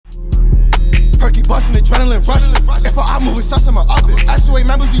bustin', adrenaline rushing. If I move with sus, I'ma up it. SOA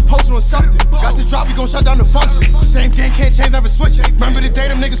members, we postin' on something. Got the drop, we gon' shut down the function. Same game, can't change, never switch it. Remember the day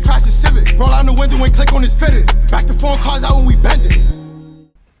them niggas crashed the Civic. Roll out the window and click on his fitted. Back the phone cars out when we bend it.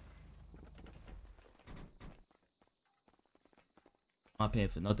 I'm not paying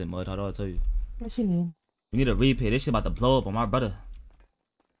for nothing, mud. How do I tell you? What you need? We need a repay. This shit about to blow up on my brother.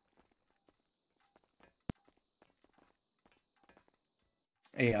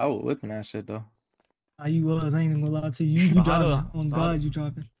 Hey, I was whipping that shit though. You was. I ain't even gonna lie to you. You dropping. On God, you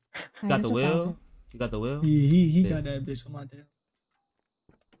dropping. You got the wheel? You got the wheel? Yeah, he got that bitch on my damn.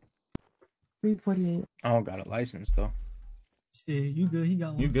 348. I don't got a license though. Yeah, you good. He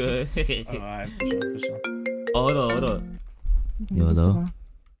got one. You good? Alright, for sure. Oh, hold on. Yo, hello?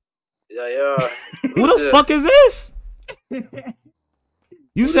 Yeah. Who the fuck is this?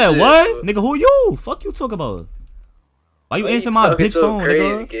 You said what? Nigga, who you? Fuck you talk about? Why you answering my bitch phone,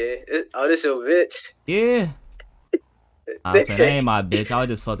 nigga? Oh, this your bitch? Yeah. That ain't my bitch. I was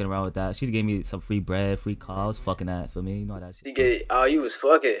just fucking around with that. She gave me some free bread, free car. I was fucking that for me. You know that shit. She gave, oh, you was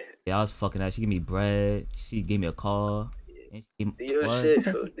fucking? Yeah, I was fucking that. She gave me bread. She gave me a car. And she gave me, do your shit,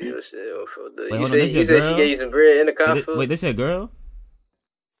 fool. Do your shit, fool. Wait, You said she gave you some bread in the car, fool? Wait, this your girl?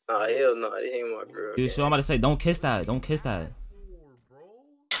 Nah, hell no. This ain't my girl. You sure I'm about to say, don't kiss that. Don't kiss that.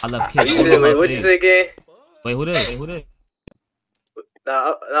 I love kiss. Wait, what'd you say again? Wait, who this? Who this?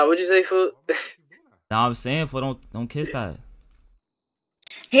 Nah, what'd you say, fool? Nah, I'm saying, for don't kiss that.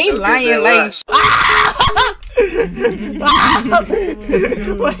 He lying like.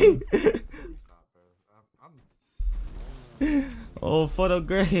 Wait. Oh, for the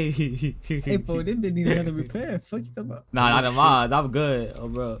grade. Hey, bro, they didn't need another repair. Fuck you talking about? Nah, not mine. I'm good. Oh,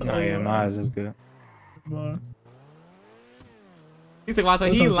 bro. Nah, yeah, mine is good. Bro. He took my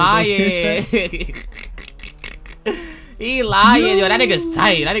time. He lying. He lying, yo. That nigga's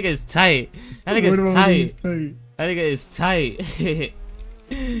tight. That nigga's tight. That nigga's tight. That nigga is tight.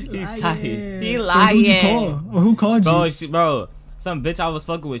 He tight. He lying. Who called you? Bro, some bitch I was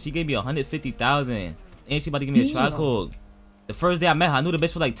fucking with. She gave me 150,000, and she about to give me a tricord. The first day I met her, I knew the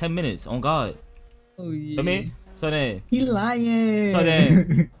bitch for like 10 minutes. On God. Oh yeah. You know me? So then. He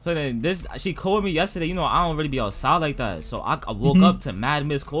lying. So then this. She called me yesterday. You know I don't really be outside like that. So I woke up to mad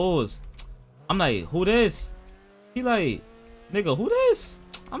missed calls. I'm like, who this? He like, nigga, who this?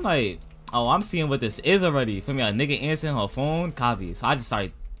 I'm like, oh, I'm seeing what this is already. For me, a nigga answering her phone, copy. So I just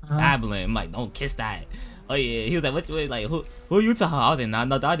started babbling. I'm like, don't kiss that. Oh yeah. He was like, what you like? Who you to her? I was like, nah,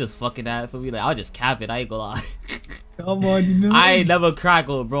 nothing. I just fucking that for me. Like, I'll just cap it. I ain't gonna lie. Come on, you know. I ain't never crack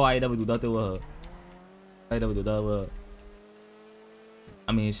her, bro. I ain't never do nothing with her. I ain't never do nothing with her.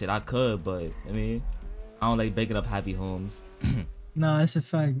 I mean, shit, I could, but I mean, I don't like breaking up happy homes. Nah, that's a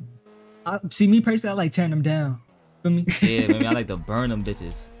fact. See, me personally, I like tearing them down. Feel me? Yeah, man, I like to burn them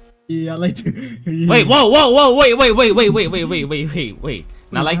bitches. Yeah, I like to. Yeah. Wait, wait.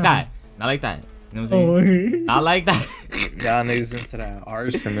 Not like that. Not like that. You know what I'm saying? Not like that. Y'all niggas into that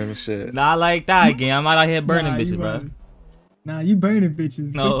arson and shit. Not like that again. I'm out here burning bitches, bro. Nah, you burning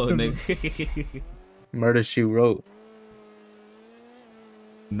bitches. No, nigga. Murder She Wrote.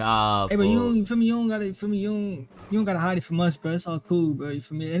 Nah. Hey, but you feel me? You don't gotta. Feel me? You don't gotta hide it from us, bro. It's all cool, bro. You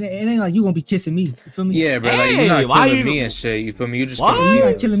feel me? It ain't like you gonna be kissing me. You feel me? Yeah, bro. Like, you're not killing me and shit. You feel me? You just you're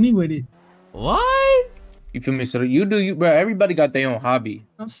not killing me with it. What? You feel me? So you do you, bro. Everybody got their own hobby.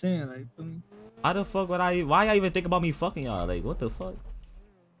 I'm saying, like, feel me? Why the fuck would I? Why y'all even think about me fucking y'all? Like, what the fuck?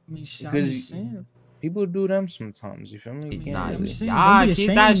 I mean, shit, because people do them sometimes. You feel me? Nah,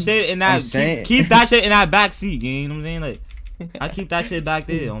 keep that shit in that. Keep that shit in that back seat, you know what I'm saying? Like, I keep that shit back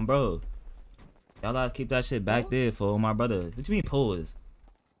there, bro. Y'all gotta keep that shit back there for my brother. What you mean pause?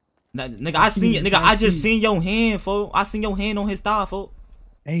 Nigga, I seen nigga. I just seen your hand, fo. I seen your hand on his thigh, fo.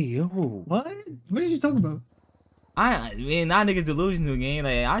 Hey yo, what? What did you talk about? I mean, nah, niggas delusional, gang.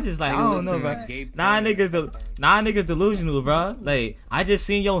 Like, I just like, I don't know, bro. Nah, niggas delusional, bro. Like, I just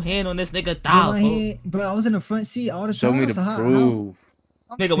seen your hand on this nigga thigh, bro. I was in the front seat all the time. Show me the proof,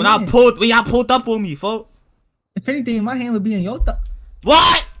 nigga. When y'all pulled up on me, fo. If anything, my hand would be in your thigh.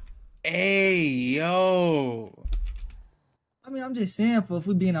 What? Hey yo. I mean, I'm just saying, for if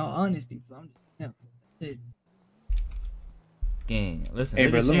we being all honesty, bro. I'm just saying. Gang, listen. Hey,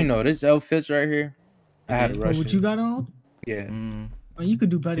 bro, let me know this outfits right here. I had to rush. What you got on? Yeah. Oh, you could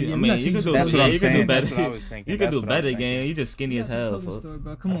do better. I mean, you could do better. You could do better. You could do better, gang. You just skinny as hell, folks.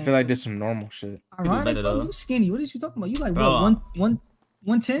 Come on. I feel like there's some normal shit. Alright, bro, you skinny. What is you talking about? You like what?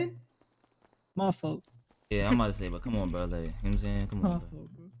 110? My fault. Yeah, I'm about to say, but come on, bro. Like, you know what I'm saying? Come on, bro.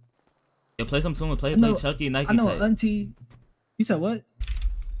 Yo, play some tune. Play Chucky Nike type. I know, type. Auntie. You said what?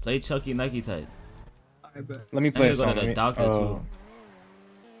 Play Chucky Nike type. Alright, bro. Let me play a song. Go to the doctor too.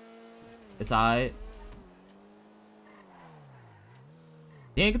 It's alright.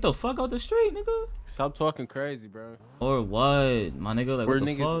 You ain't get the fuck out the street, nigga. Stop talking crazy, bro. Or what? My nigga, like, Where what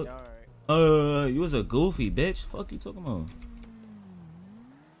the niggas, fuck? alright. You was a goofy bitch. Fuck you talking about? What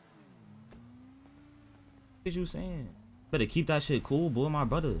is you saying? Better keep that shit cool, boy, my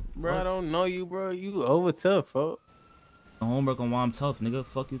brother. Bro, Fuck. I don't know you, bro. You over tough, folks. The homework on why I'm tough, nigga.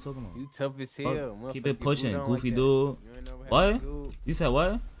 Fuck you talking about? You tough as Fuck. hell. Keep Motherfuckers it get pushing, blew down goofy like dude. that. You ain't never had What? a dude. You said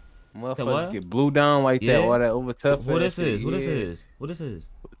what? Motherfuckers what? get blew down like Yeah. that. All that over tough. Who ass this shit, is? Who this yeah. is? Who this is?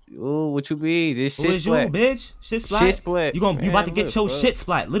 Ooh, what you be? This Who shit is you, splat. bitch? Shit splat. Shit splat. You about to Man, get look, your fuck. shit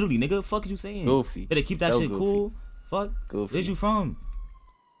splat, literally, nigga. Fuck is you saying? Goofy. Better keep that So shit goofy. cool. Fuck. Goofy. Where's you from?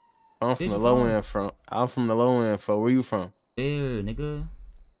 I'm from Where's the you low from? end. I'm from the low end. For where you from? Where, nigga?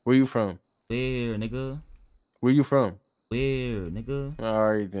 Where you from? Where, nigga? Where you from? Where, nigga?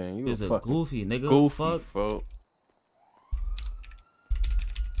 Alright then. You You's a a fucking goofy, nigga. goofy, Fuck. folk.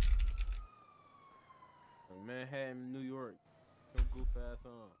 Manhattan, New York. Your goof ass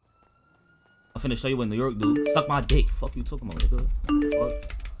on. I'm finna show you what New York do. Suck my dick. Fuck you talking about, nigga.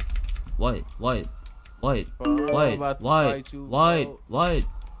 Fuck. What? What? What? Bro, I'm not What? about to What? fight you, What? bro. What?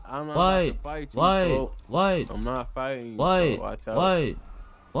 I'm not What? about to fight you, What? folk. What? I'm not fighting you. What? folk. Watch out. What?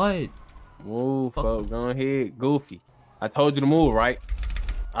 What? Move, folk. Go ahead, Goofy. I told you to move, right?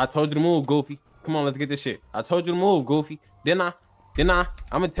 I told you to move, Goofy. Come on, let's get this shit. I told you to move, Goofy. Didn't I? I'm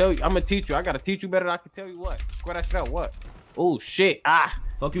gonna tell you. I'm gonna teach you. I gotta teach you better than I can tell you what. Square that shit out. What? Oh shit. Ah.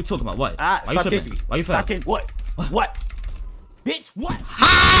 Fuck you talking about? What? Ah. Why you Stop tripping? kicking me. Why you Stop fat? kicking. What? What? Bitch, what?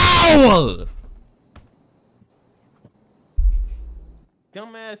 How?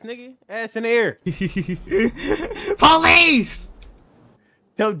 Dumbass nigga. Ass in the air. Police!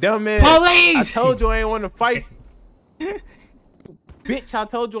 Tell dumbass. Police! I told you I ain't want to fight. Bitch, I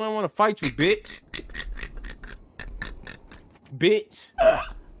told you I ain't want to fight you, bitch. Bitch.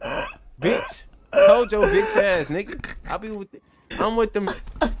 Bitch. Told your bitch ass nigga. I'm with them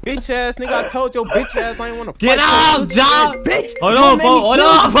bitch ass nigga. I told your bitch ass I ain't want to fight. Get out, John! Bitch. Hold on, folks. Hold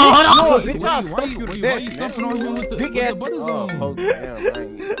on, folks. Hold on. Bitch, I'll stump you to Why you death, stumping on him with the big ass butters oh, on? folks, damn, I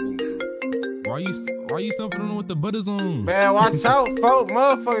ain't- Why you stumping on him with the butters on? Man, watch out, folks.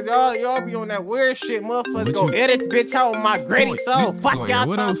 Motherfuckers, y'all be on that weird shit. Motherfuckers What go you- edit bitch out with my gritty soul. this- Fuck wait, y'all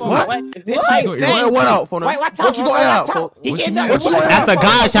what talking else? about. What? What? What you go- what out for them? Wait, watch out. What you going out for? He What getting you up. mean? What you going That's out the for?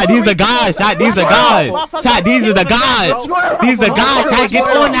 guys, chat. These the guys, chat. These the guys. Chat, these are the guys. These the guys, chat. Get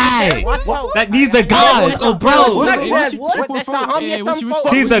on that. Watch out. That these the guys. Oh, bro. Hey, what you- What? what you- That's our homie hey, or what something, you-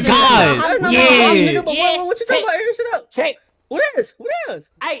 folks. These the what you- guys. Yeah. What you talking about? Air shit up. Check. Who this? Who this?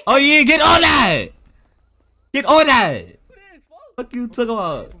 Hey, Oh, yeah. Get on that. Get on that. Fuck you talking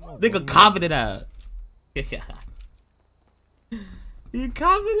about? Nigga confident out. You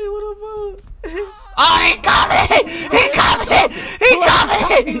confident? What the fuck? Oh, he confident! He confident! He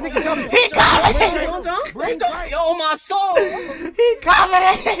confident! He confident! Yo, my soul. He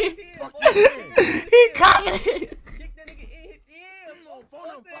confident! He confident! Kick that nigga in his ear.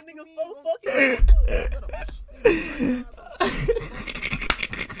 Fuck that nigga so fucking.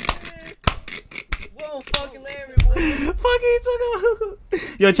 Whoa, fucking Larry, boy. Fuck you talking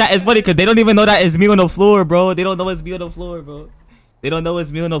about? Yo, chat, it's funny because they don't even know that it's me on the floor, bro. They don't know it's me on the floor, bro. They don't know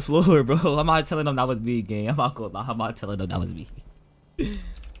it's me on the floor, bro. I'm not telling them that was me, gang. I'm not gonna lie. I'm not telling them that was me. hey,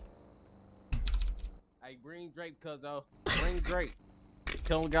 green drape, cuzzo. Green drape.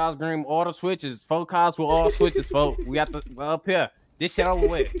 Telling guys green all the switches. 4 cars with all switches, folks. We got the up here. This shit over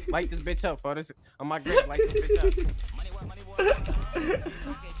with. Light this bitch up, folks. This on my grip. Light this bitch up.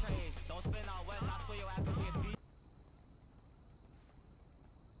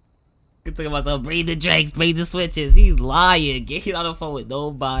 You talking about some bring the drinks, bring the switches. He's lying. Get on the phone with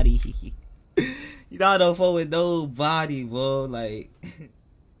nobody. You not on the phone with nobody, bro. Like,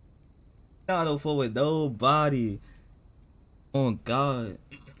 not on the phone with nobody. Oh God.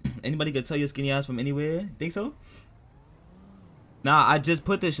 Anybody can tell your skinny ass from anywhere? Think so? Nah, I just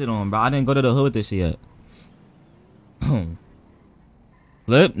put this shit on, bro. I didn't go to the hood with this shit yet.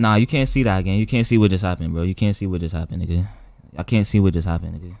 Flip? Nah, you can't see that again. You can't see what just happened, bro. You can't see what just happened, nigga. I can't see what just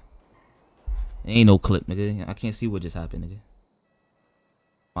happened, nigga. Ain't no clip, nigga. I can't see what just happened, nigga.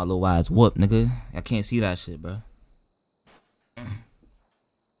 My little eyes whoop, nigga. I can't see that shit, bro.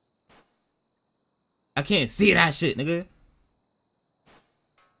 I can't see that shit, nigga.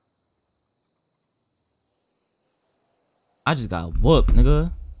 I just got whooped,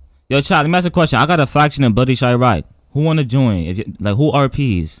 nigga. Yo, chat, let me ask a question. I got a faction in Bloody Shy Ride. Who wanna join? If you, like, who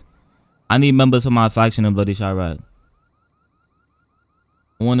RPs? I need members of my faction in Bloody Shy Ride.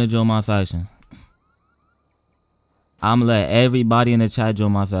 Who wanna join my faction? I'ma let everybody in the chat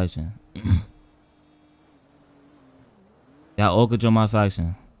join my faction. Y'all all could join my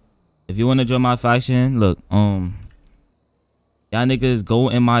faction. If you wanna join my faction, look, y'all niggas go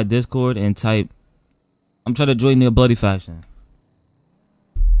in my Discord and type, I'm trying to join the bloody faction.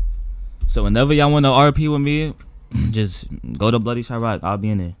 So whenever y'all wanna RP with me, just go to Bloody Chirac. I'll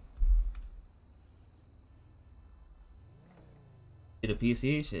be in there. Get a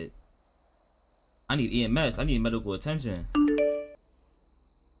PC shit. I need EMS. I need medical attention.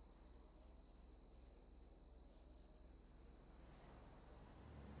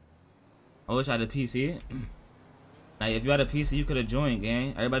 I wish I had a PC. Like, if you had a PC, you could have joined,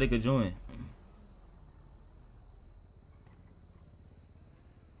 gang. Everybody could join.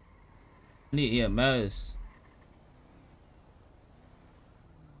 I need EMS.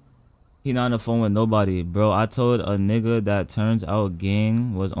 He not on the phone with nobody. Bro, I told a nigga that turns out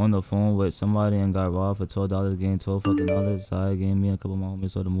gang was on the phone with somebody and got robbed for $12. Gang $12 fucking dollars. Side game, me and a couple of my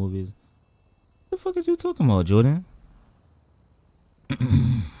homies saw the movies. What the fuck is you talking about, Jordan?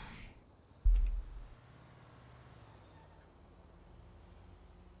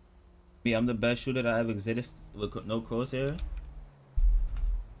 Me, I'm the best shooter that ever existed with no crosshair.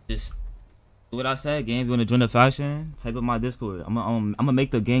 Just do what I said, gang. If you wanna join the faction, type in my Discord. I'm gonna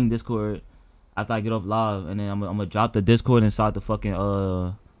make the gang Discord after I get off live, and then I'm gonna drop the Discord inside the fucking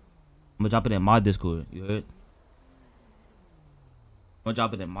I'm gonna drop it in my Discord. You heard? I'm gonna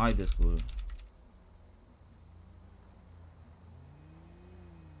drop it in my Discord.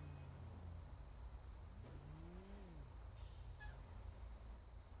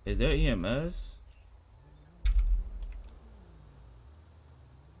 Is there EMS?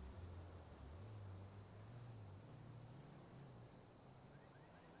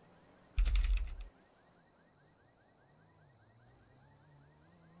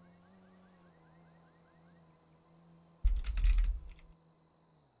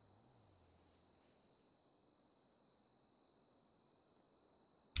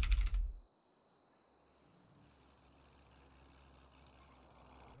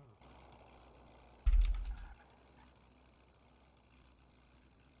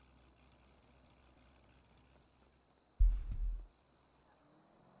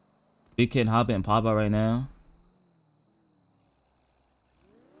 We can hop in pop out right now.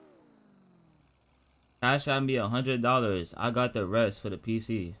 Cash out me $100. I got the rest for the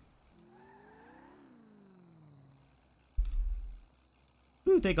PC.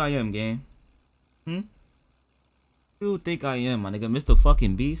 Who do you think I am, gang? Who do you think I am, my nigga? Mr.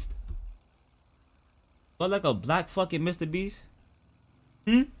 fucking Beast? But like a black fucking Mr. Beast?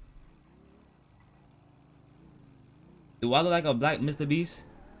 Do I look like a black Mr. Beast?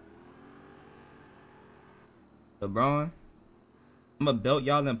 LeBron? I'm gonna belt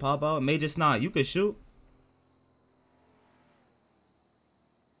y'all and pop out. Major Snot, you could shoot.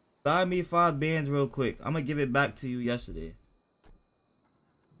 Buy me 5 bands real quick. I'm gonna give it back to you yesterday.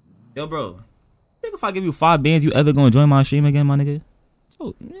 Yo, bro. Think if I give you 5 bands, you ever gonna join my stream again, my nigga?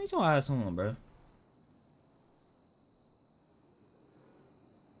 Yo, get your ass on, bro.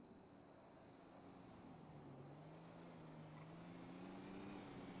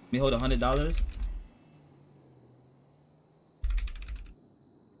 Me hold $100.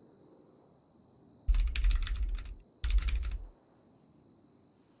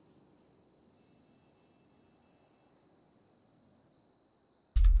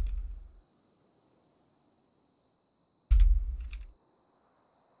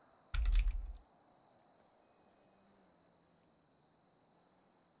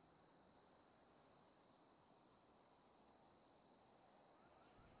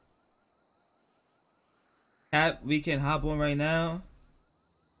 Cap, we can hop on right now.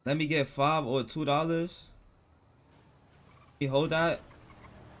 Let me get $5 or $2. You hold that.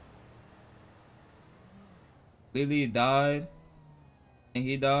 Lily died. And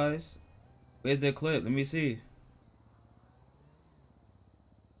he dies. Where's the clip? Let me see.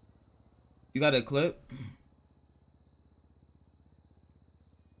 You got a clip?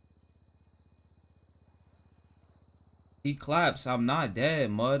 He claps. I'm not dead,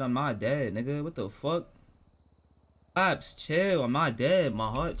 mud. I'm not dead, nigga. What the fuck? Claps, chill. I'm not dead. My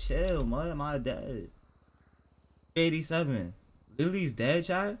heart, chill, mud. I'm not dead. 87. Lily's dead,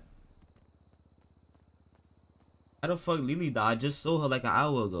 child? How the fuck Lily died? I just saw her like an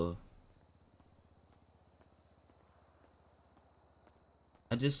hour ago.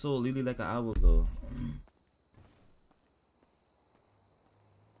 I just saw Lily like an hour ago.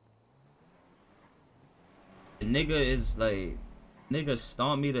 The nigga is like, nigga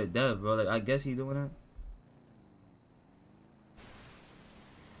stomped me to death, bro. Like, I guess he doing that.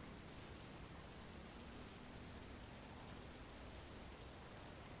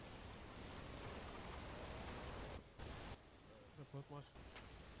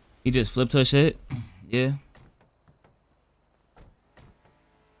 He just flipped her shit. Yeah.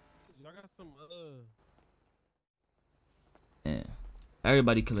 I got some Yeah.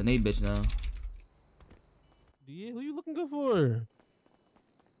 Everybody killing they bitch now. Yeah, who you looking good for?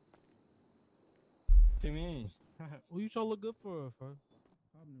 What you mean? Who you trying to look good for, fam?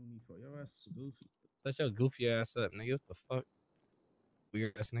 Your ass is goofy. Shut your goofy ass up, nigga. What the fuck?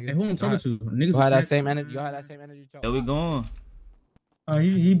 Weird ass nigga. Hey, who I'm talking to? Niggas You had that is same energy. You had that same energy. There we going.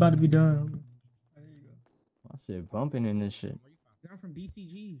 He about to be done. My shit bumping in this shit. I'm from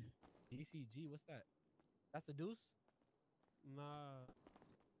DCG. DCG, what's that? That's a deuce? Nah.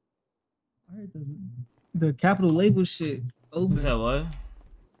 I heard the Capital Label shit open. You said what?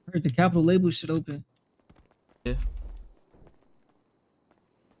 I heard the Capital Label shit open. Yeah.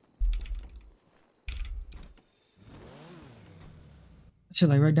 Shit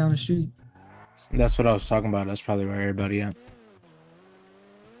like right down the street. That's what I was talking about. That's probably where everybody at.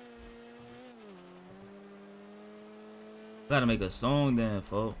 Gotta make a song then,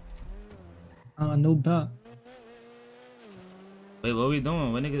 folks. No doubt. Wait, what we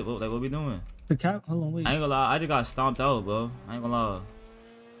doing? What niggas? What we doing? The cap. Hold on, wait. I ain't gonna lie. I just got stomped out, bro. I ain't gonna lie.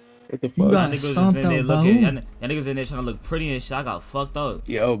 What the fuck? You got Y'all niggas stomped in there out by looking. who? Y'all niggas in there trying to look pretty and shit. I got fucked up.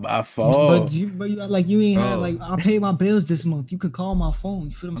 Yo, by fall. But you like you ain't had Bro. like I paid my bills this month. You could call my phone.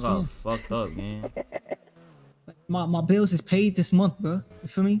 You feel I what I'm got saying? fucked up, man. My bills is paid this month, bro. You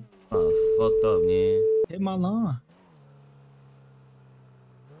feel me? I got fucked up, man. Hit my line.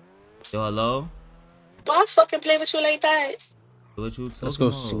 Yo, hello? Don't fucking play with you like that. What you talking Let's go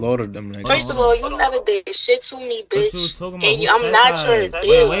about? slaughter them niggas. First of all, you never did shit to me, What you bitch. talking about? And Who I'm said not that?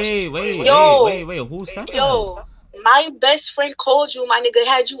 your bitch. Wait. Who said that? Yo, my best friend called you. My nigga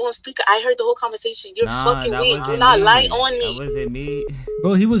had you on speaker. I heard the whole conversation. You're Nah, fucking that weak. wasn't Do not me. lie on That me. wasn't me.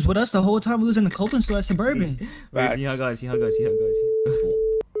 Bro, he was with us the whole time. We was in the clothing store at Suburban. Wait, she hung up.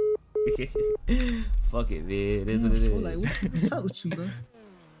 Fuck it, man. It is what it is. Like, what's up with you, bro?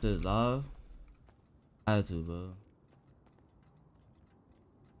 Just love. I had to, bro.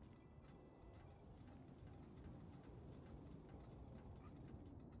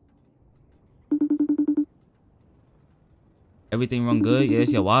 Everything run good? Yeah,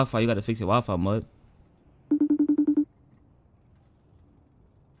 it's your Wi-Fi. You gotta fix your Wi-Fi, mud.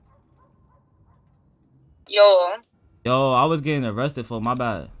 Yo, I was getting arrested for my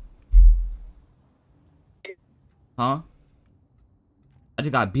bad. Huh? I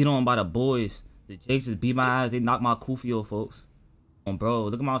just got beat on by the boys. The Jakes just beat my ass. They knocked my kufi off, folks. Bro,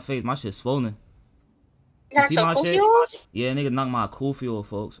 look at my face. My shit swollen. You see my shit? Yeah, nigga knocked my kufi off,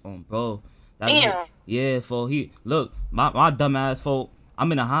 folks. Bro. Damn. Yeah, for look, my dumb ass, folk.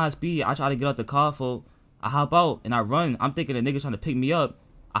 I'm in a high speed. I try to get out the car, folk. I hop out and I run. I'm thinking the nigga trying to pick me up.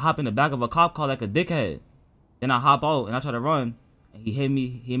 I hop in the back of a cop car like a dickhead. Then I hop out and I try to run. And he hit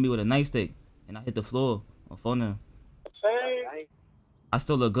me with a nightstick. And I hit the floor. My phone now. I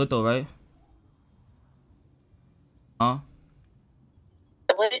still look good though, right? Huh?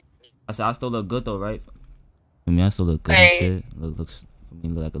 I said I still look good though, right? I mean, I still look good and shit. Looks for me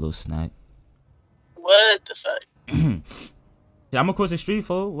look like a little snack. What the fuck? Yeah, I'm across the street,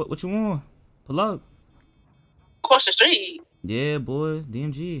 folks. What you want? Pull up. Across the street? Yeah, boy.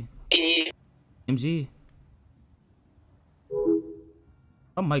 DMG. Yeah. MG.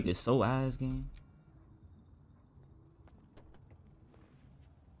 My mic is so ass, gang.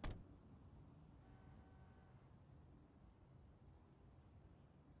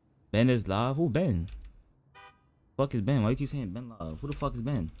 Ben is live? Who Ben? Fuck is Ben? Why you keep saying Ben live? Who the fuck is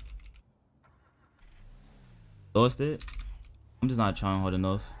Ben? Lost it? I'm just not trying hard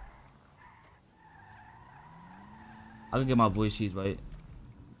enough. I can get my voice sheets right.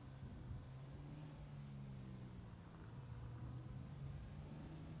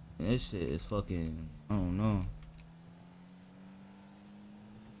 And this shit is fucking, I don't know.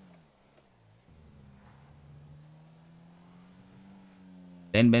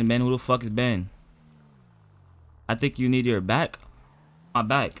 Ben, who the fuck is Ben? I think you need your back. My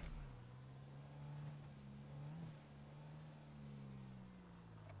back.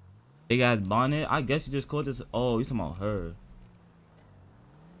 Big ass bonnet. I guess you just called this. Oh, you talking about her?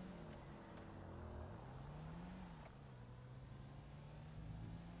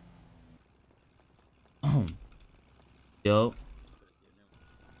 Yo.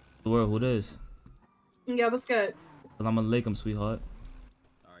 The word, who this? Yeah, what's good? Salam alaikum, sweetheart.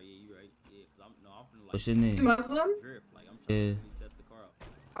 What's your name? Muslim? Yeah.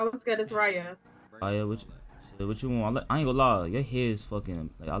 Oh, what's good? It's Raya. Raya, what you want? I ain't gonna lie, your hair is fucking,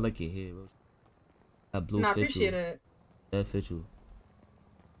 like, I like your hair, bro. That blue No, I fit appreciate you. it. That fit you.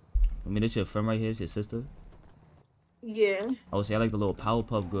 I mean, this your friend right here, it's your sister? Yeah. Oh, see, I like the little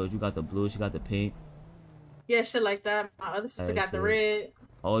Powerpuff Girls. You got the blue, she got the pink. Yeah, shit like that. My other sister got the shit. red.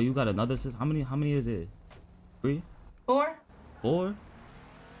 Oh, you got another sister? How many is it? 3? 4? 4?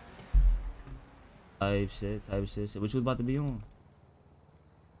 Type shit. What you was about to be on?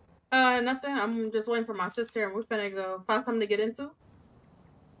 Nothing. I'm just waiting for my sister, and we're finna go find something to get into.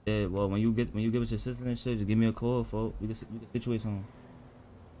 Yeah, well, when you give us your sister and shit, just give me a call, folks. We can situate something.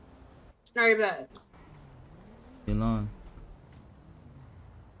 Sorry about it. Get in line.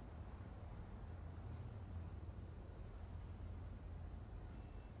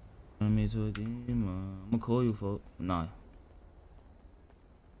 Turn me to a demon. I'm gonna call you, folks. Nah.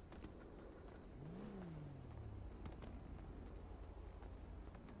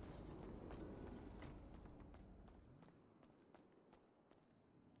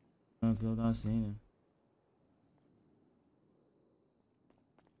 I seen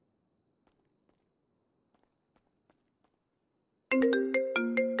it.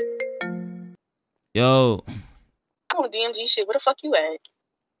 Yo. I'm on DMG shit. Where the fuck you at?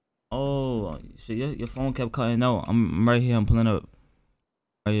 Oh shit! Your phone kept cutting out. I'm right here. I'm pulling up.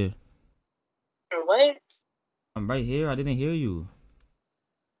 Right here. What? I'm right here. I didn't hear you.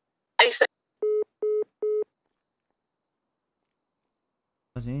 I said.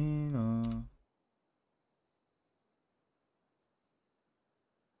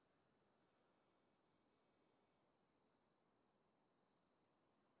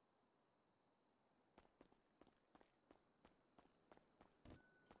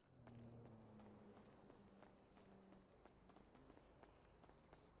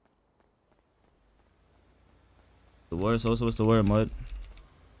 The word, Sosa, what's the word, Mud?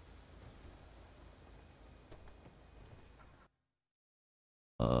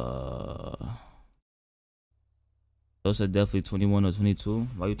 Sosa definitely 21 or 22.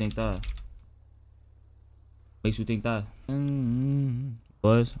 Why you think that? Makes you think that?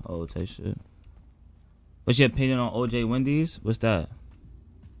 Was? Oh, take shit. What's your opinion on OJ Wendy's? What's that?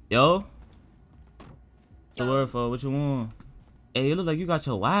 Yo? The word for what you want? Hey, it look like you got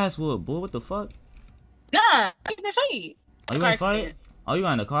your ass whooped, boy. What the fuck? Nah, I ain't been fight. Oh, you in a fight? Oh, you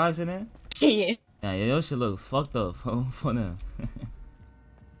got in a car accident? Yeah. Yeah, your shit look fucked up for them.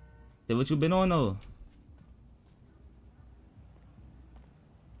 Yeah, what you been on though?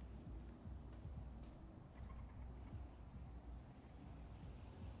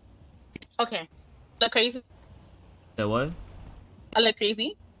 Okay. Look crazy? Yeah, what? I look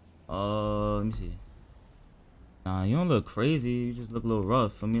crazy? Let me see. Nah, you don't look crazy. You just look a little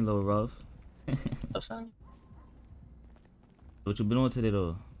rough. For me, a little rough. The fuck? What you been on today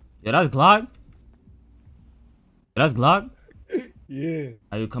though? Yeah, that's Glock. That's Glock. Yeah.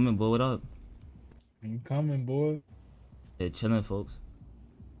 How you coming, boy? What up? I'm coming, boy. Yeah, chilling, folks.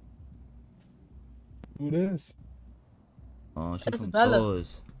 Who this? Oh, she It's from Bella.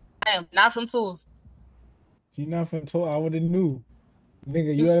 Tours. I am not from Tools. She not from Tour. I would have knew. Nigga,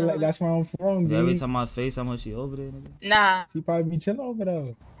 You you act sound like that's where I'm from, Yeah, every dude. time I face someone, she over there, nigga. Nah, She probably be chilling over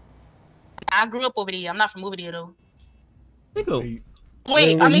there. I grew up over there. I'm not from over there though. Nigga.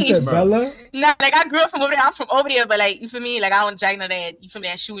 Wait, I you mean, said Bella? nah, like I grew up from over there. I'm from over there, but like, you feel me? Like I don't jack none of that. You feel me?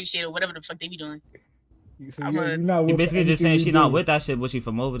 That shooting shit or whatever the fuck they be doing. So you're not You with basically just anything saying we she not do. with that shit, but she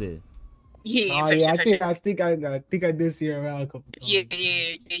from over there. Yeah, Oh type yeah, shit, type shit. I think I did see her around a couple times. Yeah,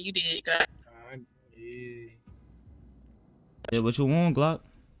 you did. Girl. Yeah, what you want, Glock?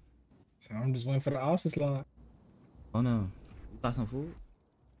 So I'm just waiting for the office line. Oh no, you got some food?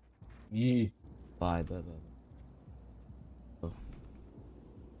 Yeah. Bye, bye. Oh.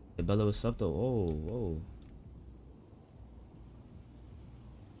 Hey, Bella, what's up though? Oh, whoa.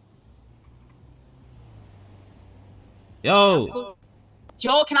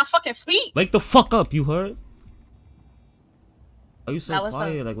 Yo, can I fucking speak? Wake the fuck up, you heard? Are you so Nah, what's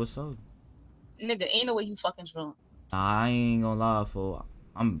quiet? up? Like, what's up? Nigga, ain't no way you fucking drunk. Nah, I ain't gonna lie, fool.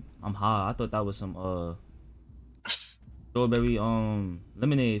 I'm high. I thought that was some strawberry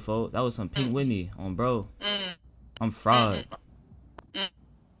lemonade, folks. That was some Pink Whitney on bro. I'm fried.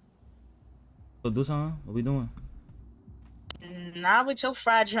 So do something? What we doing? Not with your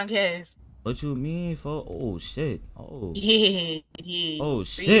fried drunk ass. What you mean, folks? Oh shit. Oh. Yeah. Oh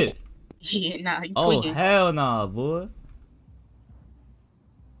shit. Yeah, nah, you Oh tweaking. hell nah, boy.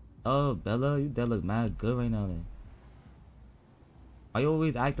 Oh Bella, you that look mad good right now then. Why you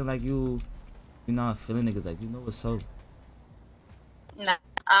always acting like you not feeling niggas? Like, you know what's up? Nah,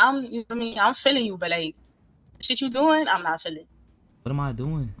 you know what I mean? I'm feeling you, but like, shit you doing, I'm not feeling. What am I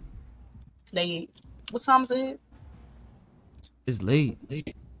doing? Like, what time is it? It's late.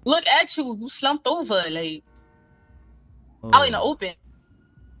 Look at you, you slumped over, like, Oh, out in the open.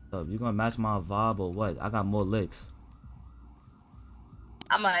 up. You gonna match my vibe or what? I got more licks.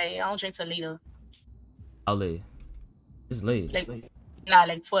 I'm like, I don't drink till later. How late? It's late. Like, nah,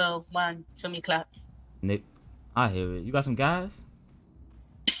 like 12, 1, feel me, clap. Nick, I hear it. You got some gas?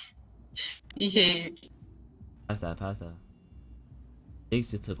 Yeah. Pass that, pass that. They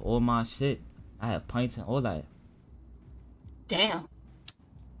just took all my shit. I had pints and all that. Damn.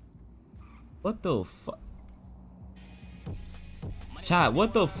 What the fuck? Chat,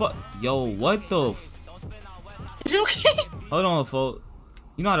 what the fuck? Yo, what the Is you okay? Hold on, folks.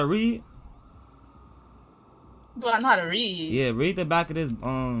 You know how to read? Do I know how to read? Yeah, read the back of this,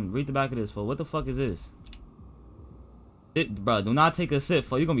 read the back of this, folks. What the fuck is this? Bro, do not take a sip,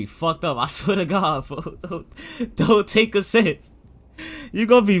 folks. You're gonna be fucked up. I swear to God, folks. Don't take a sip. You're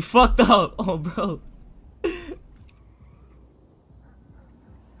gonna be fucked up. Oh, bro.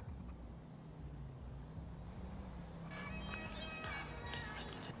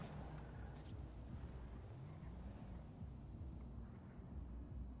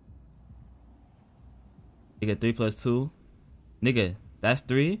 Nigga, 3 plus 2. Nigga, that's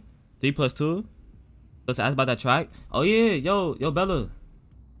 3. 3 plus 2. Let's ask about that track. Oh yeah, yo, Bella.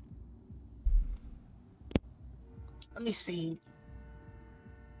 Let me see.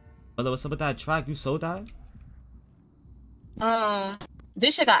 Bella, what's up with that track? You sold that?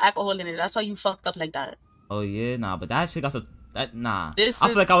 This shit got alcohol in it. That's why you fucked up like that. Oh yeah, nah, but that shit got some. Nah. This I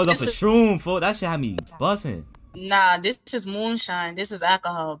is- feel like I was off a this is- shroom, folks. That shit had me busting. Nah, this is moonshine. This is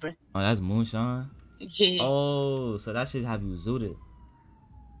alcohol, bro. Oh, that's moonshine. Yeah. Oh, so that shit have you zooted.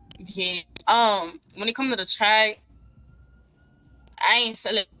 Yeah. When it comes to the track, I ain't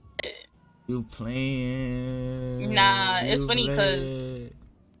selling it. You playing? Nah, it's You funny because play.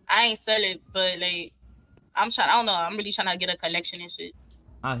 I ain't sell it, but like I don't know. I'm really trying to get a collection and shit.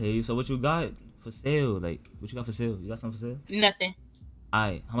 I hear you. So what you got for sale? Like, what you got for sale? You got something for sale? Nothing.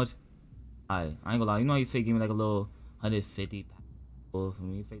 Alright, how much? Alright, I ain't gonna lie. You know how you fake give me like a little 150 for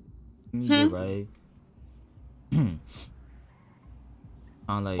me? You fake me good, right?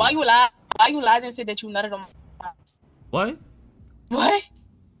 Like, Why you lie? Why you lied and said that you nutted on my... What? What?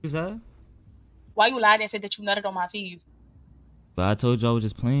 You said? Why you lied and said that you nutted on my fees? But I told you I was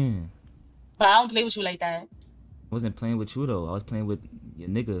just playing. But I don't play with you like that. I wasn't playing with you though. I was playing with your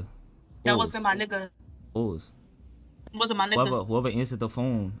nigga. That Oz. wasn't my nigga. Oz. Wasn't my nigga. Whoever answered the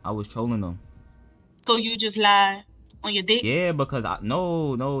phone, I was trolling them. So you just lie on your dick? Yeah, because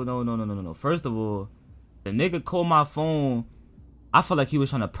no. First of all, the nigga called my phone. I felt like he was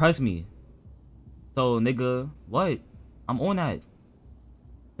trying to press me. So nigga, what? I'm on that.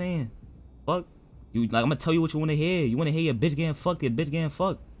 Saying, fuck. You like I'm gonna tell you what you wanna hear. You wanna hear your bitch getting fucked, your bitch getting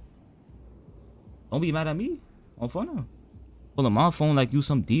fucked. Don't be mad at me. On phone now. Pulling my phone like you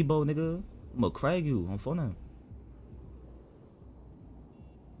some Debo, nigga. I'm gonna crag you on phone now.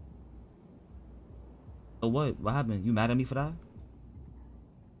 So what? What happened? You mad at me for that?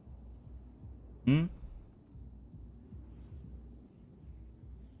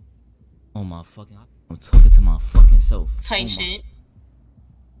 Oh my fucking, I'm talking to my fucking self. Type shit.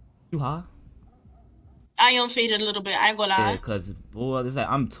 You high? I am faded a little bit. I ain't gonna lie. Yeah, cause boy, it's like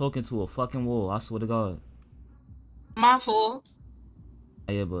I'm talking to a fucking wall. I swear to God. My fault.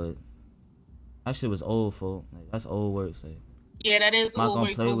 Yeah, but that shit was old, folk. Like that's old work. Like, Yeah, that is I'm not old gonna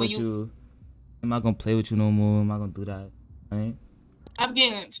work. play But when with you. I'm not gonna play with you no more. I'm not gonna do that. Right? I'm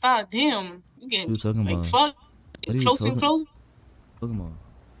getting stop. Damn, you getting What you talking like about? fuck. What are you Close and close. Talking about?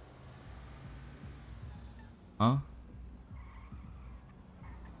 Huh?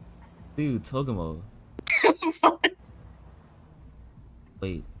 What are you talking about?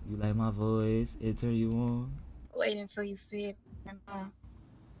 Wait, you like my voice? It turn you on? Wait until you see it.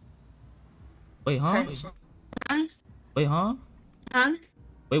 Wait, huh? Huh? Wait, huh? Huh?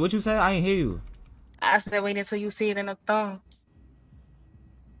 Wait, what you say? I ain't hear you. I said wait until you see it in the thumb.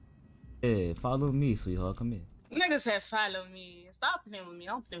 Yeah, follow me, sweetheart. Come here. Nigga said follow me. Stop playing with me.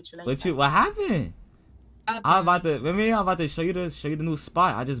 I don't play with you like What that. you? What happened? I'm about to show you the new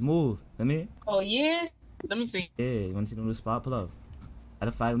spot. I just moved. Let me. Oh yeah? Let me see. Yeah, you want to see the new spot? Pull up. Matter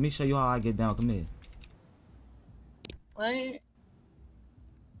of fact, let me show you how I get down. Come here. What?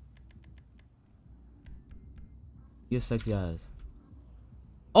 Your sexy eyes.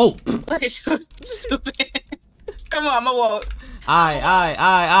 Oh! Look at you, stupid. Come on, I'ma walk. I'ma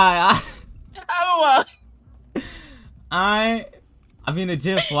walk. I'm in the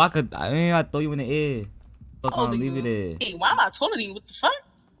gym, for I throw you in the air. Fuck on, leave it there. Hey, why am I taller than you? What the fuck?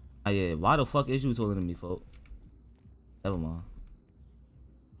 Yeah, why the fuck is you taller than me, folk? Never mind.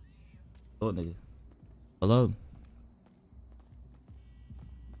 Short nigga. Hello.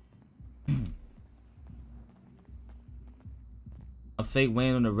 I'm fake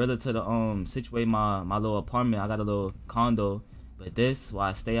waiting on the realtor to situate my little apartment. I got a little condo, But this where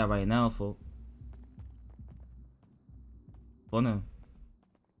I stay at right now, folk. For them.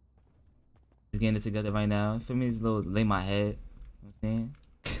 Just getting it together right now. For me, it's a little lay my head. You know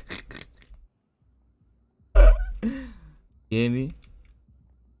what I'm saying? You hear me?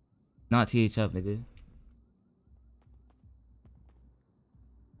 Not THF, nigga.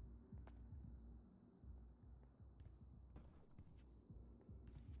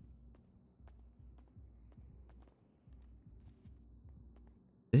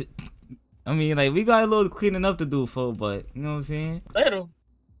 I mean, like, we got a little cleaning up to do, folk, but you know what I'm saying? Little.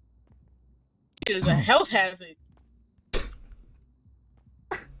 It is a health hazard.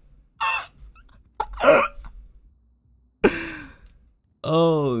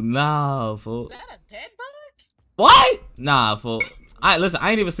 Oh, nah, folk. Is that a dead bug? What? Nah, folk. Listen,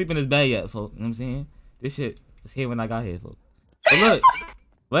 I ain't even sleep in this bed yet, folk. You know what I'm saying? This shit was here when I got here, folk. But look,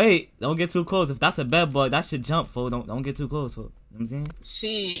 wait, don't get too close. If that's a bed bug, that should jump, folk. Don't get too close, folk. You know what I'm saying?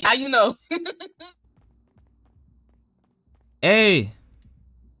 Shit, how you know? Hey.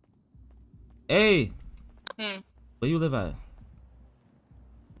 Hey. Hmm. Where you live at?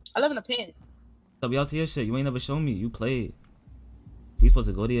 I live in a pen. So we out to your shit. You ain't never shown me. You played. We supposed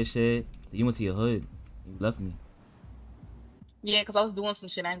to go to your shit. You went to your hood. You left me. Yeah, cause I was doing some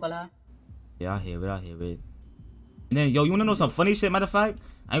shit. I ain't gonna lie. Yeah, I hear it. And then, yo, you wanna know some funny shit? Matter of fact,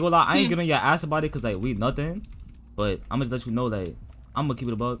 I ain't gonna lie. I ain't getting your ass about it, cause like we nothing. But I'm gonna just let you know, like, I'm gonna keep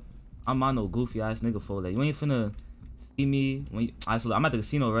it a buck. I'm not no goofy ass nigga for like you ain't finna see me when you. I'm at the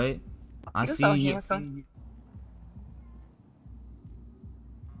casino, right? I You're see so you. handsome.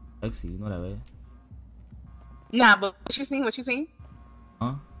 Sexy, you know that, right? Nah, but what you seen? What you seen?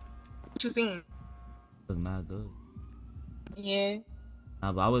 Huh? What you seen? Look mad good. Yeah.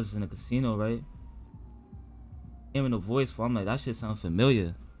 Nah, but I was in a casino, right? Hearing a voice for, I'm like, that shit sound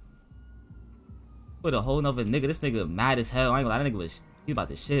familiar. With a whole nother nigga, this nigga mad as hell. I ain't gonna lie, that nigga was, he about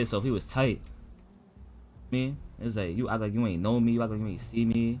to shit, so he was tight. Me, it's like, you act like you ain't know me, you act like you ain't see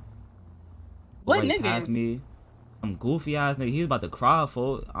me. What Right nigga? past me. Some goofy ass nigga, he was about to cry,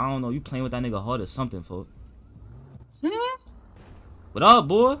 for. I don't know, you playing with that nigga hard or something, for. What up,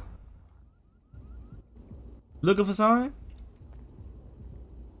 boy? Looking for something?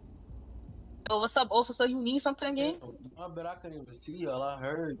 Oh, what's up, officer? You need something again? I bet I couldn't even see y'all. I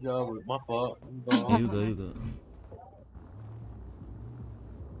heard y'all with my fault. Yeah, you good.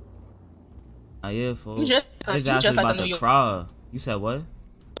 Yeah, folks. You His just ass was like a about New to Yorker. cry. You said what?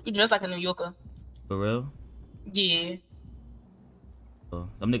 You dress like a New Yorker. For real? Yeah. Oh,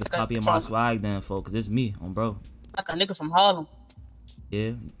 them niggas Like a copying my from- swag then, folks. Cause it's me, on bro. Like a nigga from Harlem.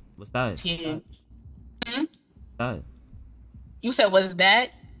 Yeah. What's that? Yeah. What's that? You said what's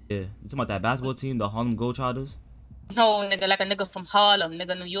that? Yeah. You talking about that basketball team, the Harlem Globetrotters? No, nigga, like a nigga from Harlem,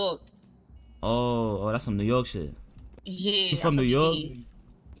 nigga, New York. Oh, that's some New York shit. Yeah. You from New York? BK.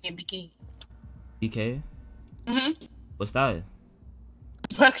 Yeah, BK. BK? Mhm. What's that?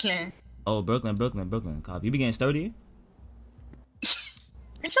 Brooklyn. Oh, Brooklyn. Copy. You be getting sturdy?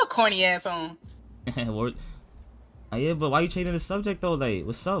 Get your corny ass on. Word. Yeah, but why you changing the subject though? Like,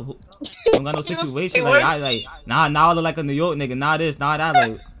 what's up? You don't got no situation. It Like, works. nah, I look like a New York nigga. Nah, this, nah, that.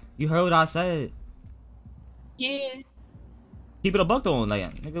 Like, you heard what I said. Yeah. Keep it a buck though.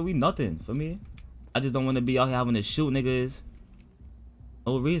 Like, nigga, we nothing for me. I just don't want to be out here having to shoot niggas.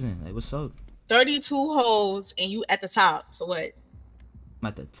 No reason. Like, what's up? 32 hoes and you at the top. So what? I'm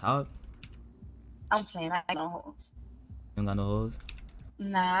at the top. I'm playing. I ain't no hoes. You don't got no hoes?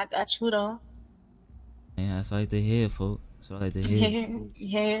 Nah, I got you though. Yeah, that's what I like to hear, folks. That's what I like to hear.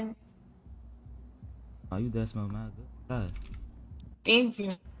 Yeah. Oh, you that smell mad good. God. Thank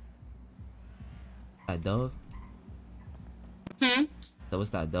you. That dove? So what's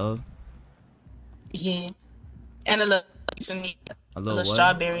that dove? Yeah. And a little for me. A A little little what?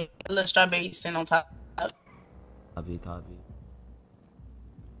 strawberry. A little strawberry sitting on top. Copy.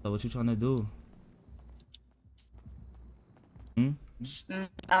 So what you trying to do?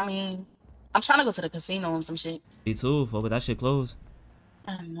 I mean, I'm trying to go to the casino and some shit. Me too, folks, but that shit closed.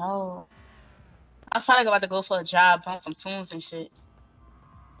 I know. I was probably about to go for a job on some tunes and shit.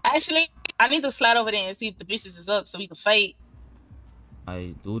 Actually, I need to slide over there and see if the bitches is up so we can fight.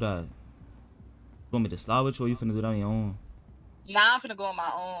 I do that. You want me to slide with you or you finna do that on your own? Nah, I'm finna go on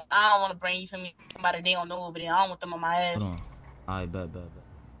my own. I don't want to bring you for me. Somebody they don't know over there. I don't want them on my ass. Hold on. Alright, bet.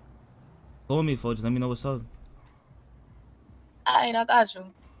 Call me, folks. Just let me know what's up. Alright, I got you.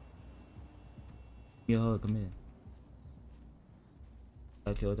 Give me a hug. Come here.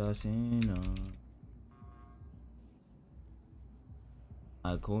 I killed that scene.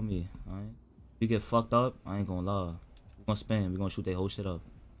 Alright, call me. Alright. You get fucked up, I ain't gonna lie. We gonna spin. We gonna shoot that whole shit up.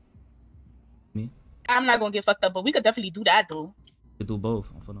 Me? I'm not gonna get fucked up, but we could definitely do that though. could do both.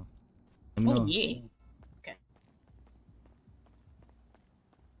 Let me know. Oh yeah. Okay.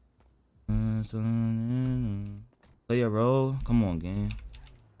 Play your role. Come on, gang.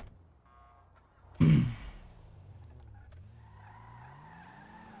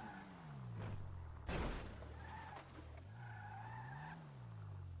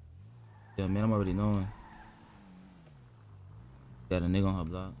 Yeah, man, I'm already knowing. Got a nigga on her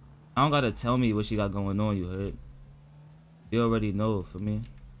block. I don't gotta tell me what she got going on, you heard? You already know, for me.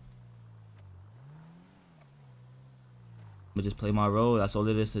 But just play my role, that's all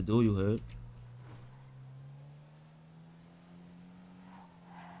it is to do, you heard?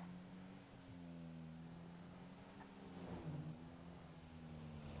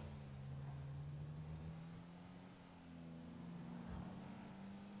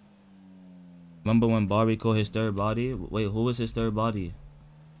 Remember when Barbie called his third body? Wait, who was his third body?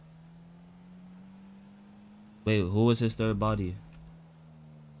 Wait, who was his third body?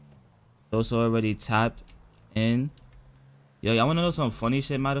 Sosa already tapped in. Yo, y'all wanna know some funny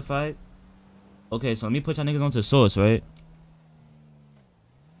shit, matter of fact? Okay, so let me put y'all niggas onto source, right?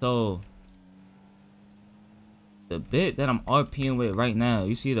 So, the bit that I'm RPing with right now,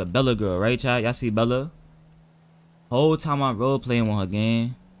 you see the Bella girl, right, chat? Y'all see Bella? Whole time I'm role playing with her,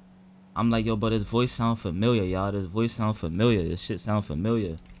 gang. I'm like, yo, but his voice sound familiar, y'all. This voice sound familiar. This shit sound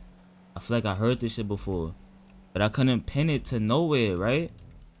familiar. I feel like I heard this shit before, but I couldn't pin it to nowhere, right?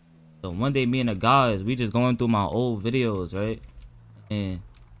 So one day, me and the guys, we just going through my old videos, right? And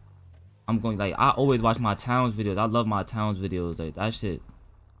I'm going, like, I always watch my Towns videos. I love my Towns videos. Like, that shit.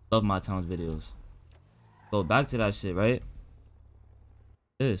 Love my Towns videos. Go back to that shit, right?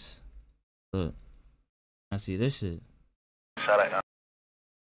 This. Look. I see this shit.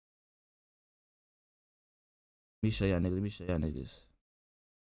 Let me show y'all niggas. Let me show y'all niggas.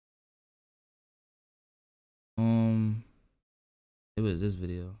 It was this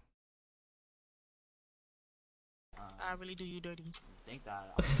video. I really do you dirty. Think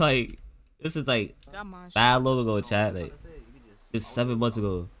that. Like, this is like bad long ago, chat. Like, it's 7 months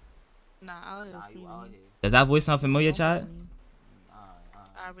ago. Nah, I was crazy. Does that voice sound familiar, chat?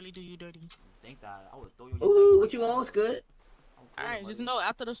 I really do you dirty. Think that. I would throw you. Ooh, what you on? What's good? Alright, just know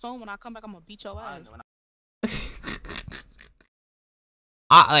after the storm, when I come back, I'm gonna beat your ass.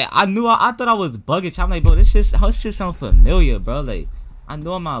 I knew I thought I was bugging. I'm like, bro, this shit sound familiar, bro. Like, I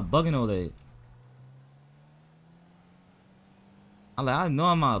know I'm not bugging all that. I know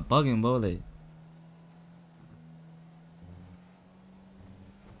I'm not bugging, bro. Like,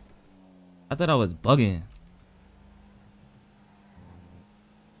 I thought I was bugging.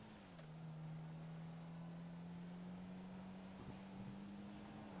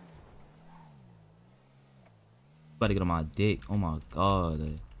 About to get on my dick. Oh my god.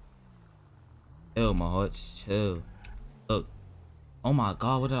 Like, chill, my heart. Chill. Look. Oh my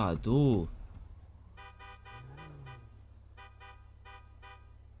god, what did I do?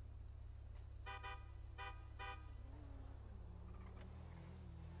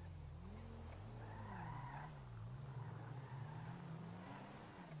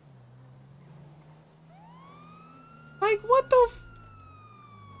 Like, what the f—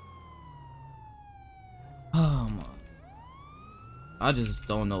 oh my. I just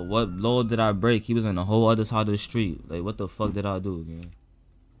don't know what law did I break. He was on the whole other side of the street. Like, what the fuck did I do again? You know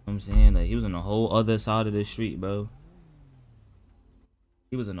what I'm saying? Like, he was on the whole other side of the street, bro.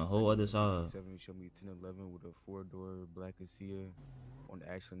 He was on the whole other side. 7 show me 1011 with a 4-door black Acia on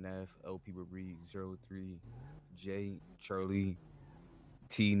the Ashland Ave, LP Reed 03 J Charlie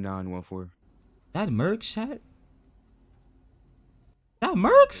T914. That Mercs, chat? That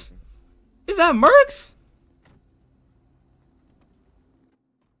Mercs? Is that Mercs?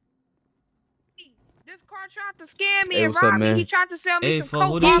 This car tried to scam me Hey, and what's up, rob me. man? He tried to sell me Hey, some for coke.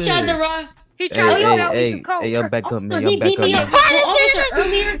 who this He tried to is? run. He tried to sell me Hey, some coke. hey, y'all back up, man. He Y'all back beat up, me man. up. Officer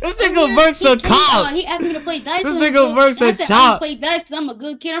earlier. This nigga Mercs a cop. He asked me to play dice. This with him, nigga so Mercs I a said, chop. I'm gonna play dice because I'm a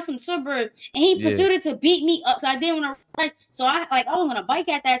good kid. I'm from the suburb, and he Yeah. proceeded to beat me up. So I didn't want to ride. So I was on a bike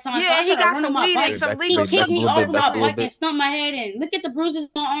at that time. Yeah, so I he tried to got run some on my weed bike. and some Back- legal He kicked me back a off little bit, my back a little bike and bit. stumped my head in. Look at the bruises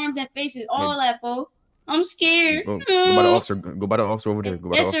on my arms and faces, all that, folks. I'm scared. Go by the officer. Go by the officer over there. Go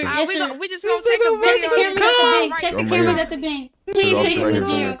by the Yes, sir. officer. Yes, We, sir. we just This gonna take a nigga video. Mercs a of Check the this. cameras cop. at the bank. Check the Right cameras here. at the bank. To the Please officer take right the here.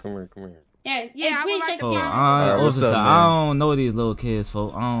 video. Come here. Yeah, Yeah, I would please like check to the Oh, camera. Alright, what's officer, up, I man? don't know these little kids,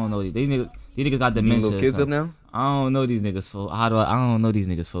 folk. I don't know these. These niggas got You dementia. little kids son. up now? I don't know these niggas, folk. I don't know these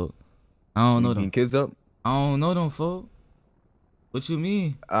niggas, folk. I don't know You them. beating kids up? I don't know them, folk. What you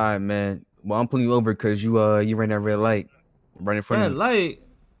mean? Alright, man. Well, I'm pulling you over because you ran that red light right in front Red of me. light?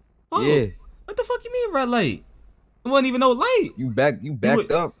 Oh, Yeah. what the fuck you mean red light? It wasn't even no light. You backed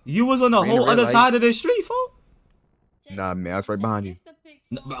up. You was on the Ran the whole red other light. side of the street, folk. Nah, man, I was right behind you.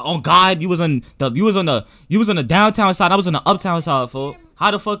 On God, you was on the downtown side. I was on the uptown side, fool.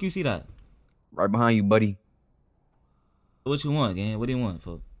 How the fuck you see that? Right behind you, buddy. What you want, gang? What do you want,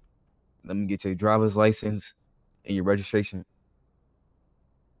 fool? Let me get your driver's license and your registration.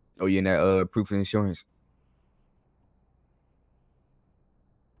 Oh, yeah, and that proof of insurance.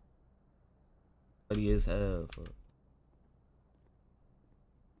 Buddy as hell, fool.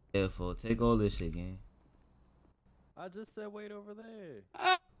 Yeah, fool. Take all this shit, gang. I just said wait over there.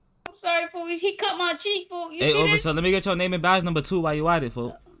 I'm sorry, fool. He cut my cheek, fool. You Hey, see officer, let me get your name and badge number 2 while you at it,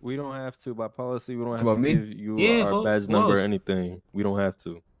 fool. We don't have to. By policy, we don't have About to me? give you Yeah, our folks. badge number or Close. anything. We don't have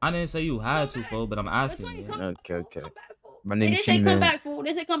to. I didn't say you had to, fool, but I'm asking you. Okay. My Hey, name's they say Sheen, come man. back, fool.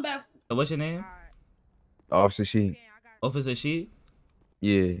 They say come back. So what's your name? Officer Sheen. Officer She?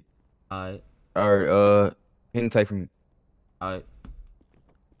 Yeah. Alright. Alright, hang tight for me. Alright.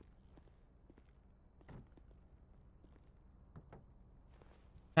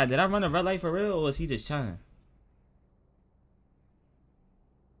 God, did I run a red light for real, or is he just trying?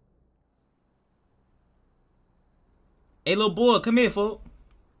 Hey, little boy, come here, fool.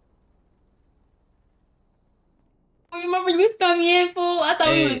 Remember you stuck me in, fool? I thought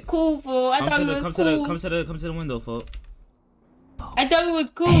we was cool, fool. I thought we was cool. Come to the window, fool. I thought we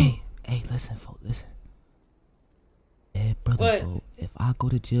was cool. Hey, listen, fool, listen. Hey, brother, What? fool, if I go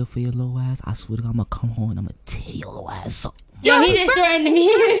to jail for your little ass, I swear to God, I'm gonna come home and I'm gonna tear your little ass up. Yo, he just threatened me.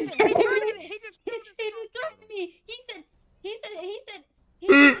 He just threatened me. He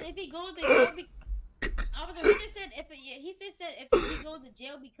said if he goes to jail, officer, he just said if he goes to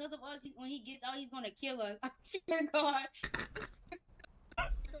jail because of us, when he gets out, he's gonna kill us. I swear to God.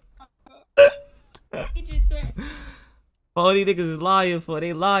 He just threatened. All these niggas is lying, fool.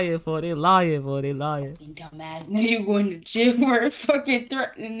 They lying. Dumbass, now you going to jail for a fucking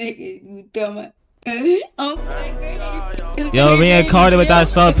threatening nigga, you dumbass. I'm fucking Yo, reincarnated with that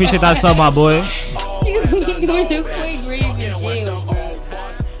sub. Appreciate that sub, my boy.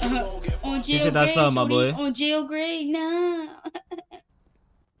 Appreciate that sub, my boy. On jail grade, nah.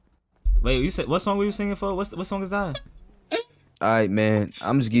 Wait, you said what song were you singing for? What song is that? Alright, man.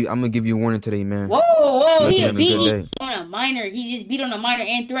 I'm gonna give you a warning today, man. Whoa, Make he you have a good beat day. on a minor. He just beat on a minor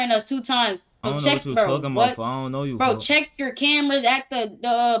and threatened us 2 times. I So don't know check, what you bro. talking about, fool. I don't know you, Bro, fool. check your cameras at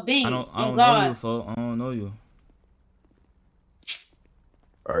the Bing. I don't Oh, know God. you, fool. I don't know you.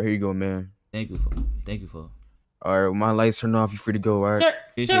 Alright, here you go, man. Thank you, fool. Alright, my lights turned off. You free to go, alright? Sir,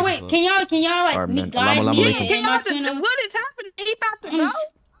 wait, can y'all like Alright, man. guide Alama me? alaikum. in my What twin? is happening? He about to go?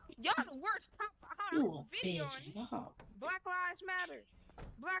 Y'all the worst. Hold on, video on you. Black Lives Matter.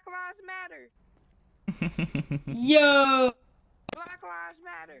 Black Lives Matter. Yo. Black Lives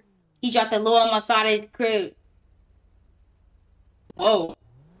Matter. He dropped the low on my side of his crib. Whoa.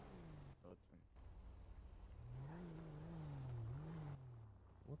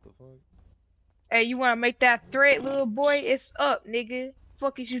 What the fuck? Hey, you wanna make that threat, little boy? It's up, nigga.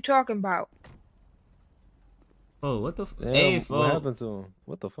 Fuck is you talking about? Oh, what the f? Damn, Hey, fool. what happened to him?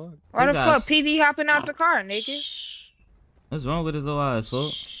 What the fuck? Why the His fuck ass- PD hopping out the car, nigga? What's wrong with his little ass, fool?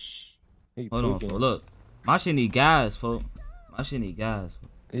 He Hold on, tweaking. fool. Look, my shit need gas, fool. My shit need gas, fool.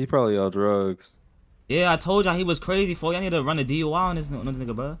 He probably on drugs. Yeah, I told y'all he was crazy, fool. Y'all need to run a DUI on this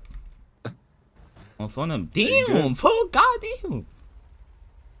nigga, bro. On phone him. Damn, fool. Goddamn.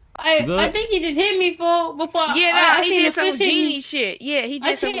 I think he just hit me, fool. Before I he seen did the some fist hit me. genie shit. Yeah, he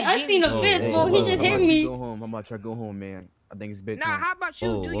did some I seen genie a shit. fist, fool. He just hit me. Go home. I'm about to go home, man. I think it's bedtime. Nah, how about you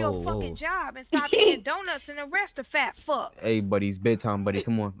Whoa, do your whoa, fucking whoa. job and stop eating donuts and arrest the fat fuck? Hey, buddy, it's bedtime, buddy.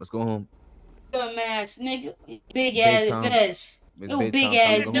 Come on, let's go home. Dumbass nigga. Big ass Bedtime. vest. It's Yo, bedtime. big ass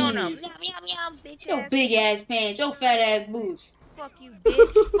Time to go home. boots. Yum, yum, yum, bitch Yo, ass big nigga. ass pants. Yo, fat ass boots. Fuck you,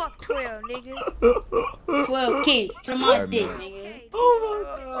 bitch. Fuck 12, nigga. 12K to my Alright, dick, man. nigga.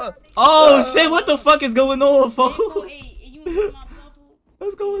 Oh, shit. What the fuck is going on, fool?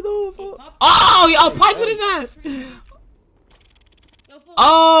 What's going on, fool? Oh, yo, pipe with his ass.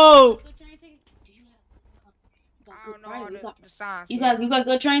 Oh. I don't know all the signs. You got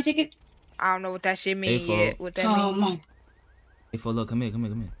good train ticket? I don't know what that shit mean Hey, fool. yet. What that Oh mean? my. Hey, fool, look, come here.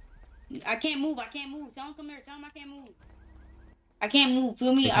 I can't move. Tell him come here. Tell him I can't move. I can't move.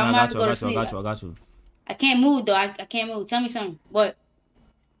 Feel me? Hey, I'm I about got to you, go I to got you, I sleep. got you, I got you. I can't move though. I can't move. Tell me something. What?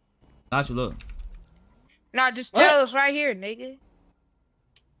 Got you, look. Nah, just What? tell us right here, nigga.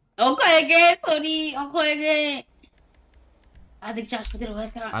 Okay, great. Sorry. Okay, great. I think Josh put it on.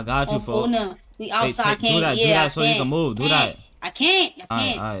 I got you, fool. No. We Hey, outside. do that, do that so you can move. Do that. I can't.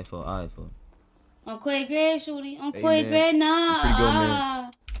 Alright, fool. Okay, great, Shorty. Hey, Okay, man. great. You free to go, man.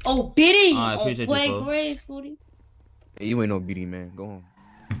 Nah. Oh, bidding. I appreciate you, Okay, fool. great, Shorty. Hey, you ain't no beauty, man. Go home.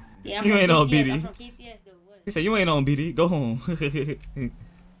 Yeah, I'm You from ain't no KTS. BD. I'm from KTS though. What? He said, you ain't on BD. Go home.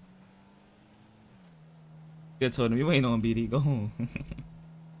 He told him, you ain't on BD. Go home.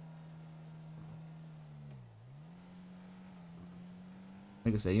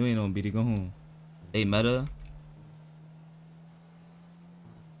 Nigga said, you ain't on BD. Go home. They meta.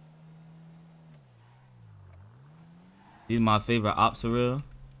 These my favorite ops for real.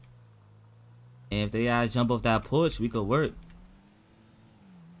 And if they guys jump off that porch, we could work.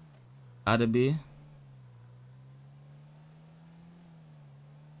 Gotta be.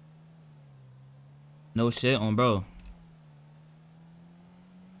 No shit on bro.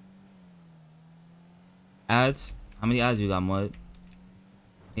 Ads? How many ads you got, Mud?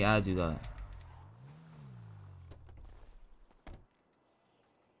 How many ads you got?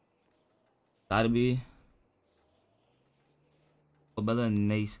 Gotta be. Oh, Bella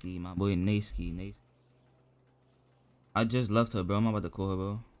Nasky, my boy Nasky. I just left her, bro. I'm about to call her,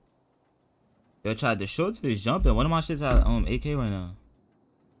 bro. Yo, tried the shorts is jumping. One of my shits at AK right now.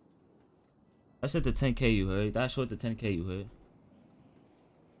 That shit to 10K, you heard? That short to 10K, you heard?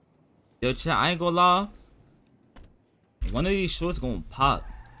 Yo, chat, I ain't gonna lie. One of these shorts gonna pop.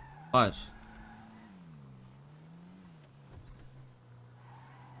 Watch.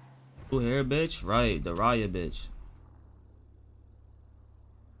 Who here, bitch? Right, the Raya bitch.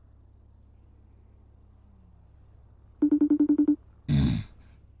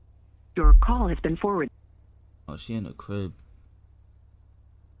 Your call has been forwarded. Oh, she in the crib.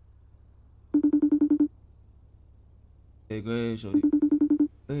 Hey, great, shorty.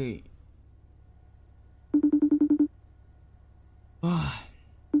 Hey.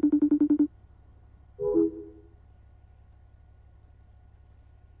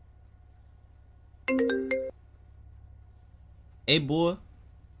 Hey, boy.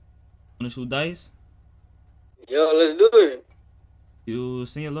 Wanna shoot dice? Yo, let's do it. You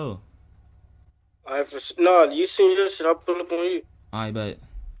sing it low. Alright, no, you seen your shit. I'll pull up on you. I bet.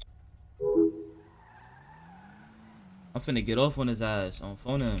 I'm finna get off on his ass. On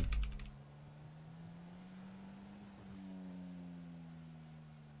phone him.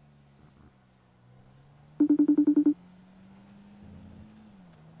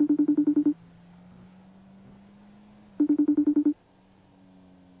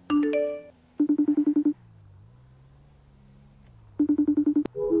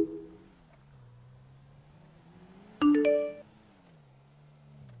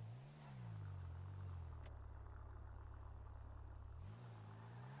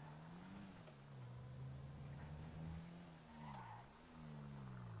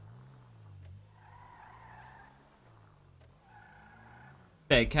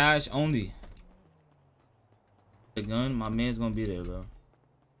 That cash only. The gun, my man's gonna be there, bro.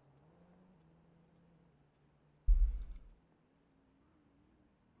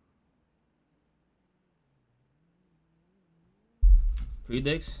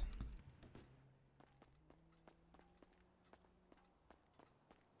 Predicts.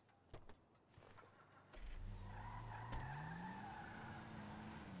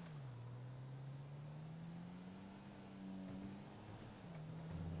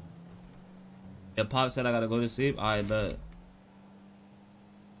 If Pop said I gotta go to sleep, I bet.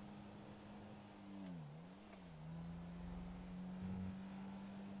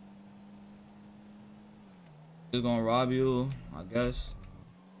 He's gonna rob you, I guess.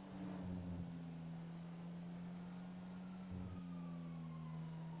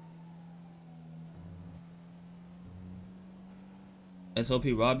 SOP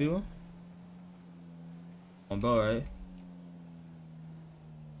rob you? On bro, right?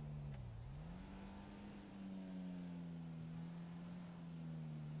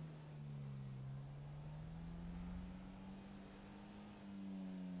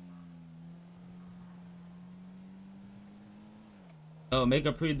 Oh, make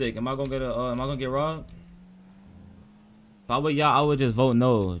a predict. Am I gonna get am I gonna get robbed? If I were y'all, I would just vote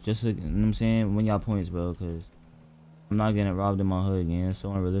no. Just to, you know what I'm saying? Win y'all points, bro, cause I'm not getting robbed in my hood again. It's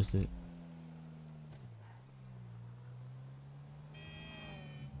so unrealistic.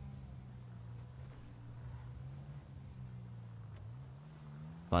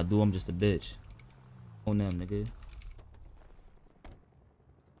 If I do, I'm just a bitch. On them, nigga. If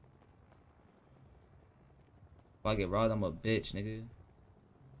I get robbed, I'm a bitch, nigga.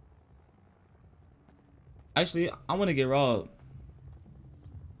 Actually, I want to get robbed.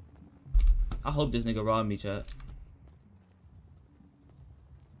 I hope this nigga robbed me, chat.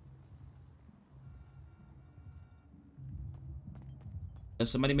 Yo,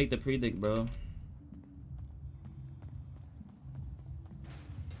 somebody make the predict, bro.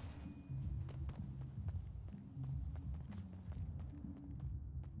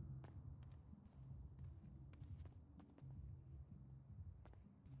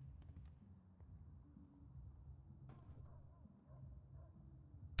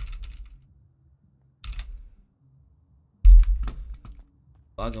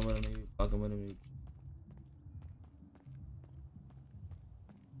 Fucking with him, fucking with him.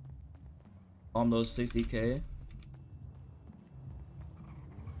 Almost 60K.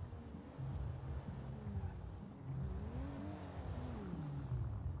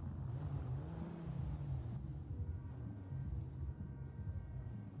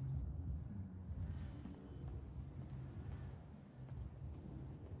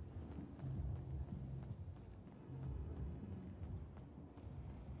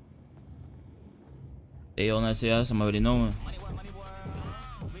 They on that CS, I'm already knowing.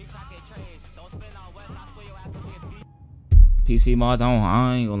 PC mods,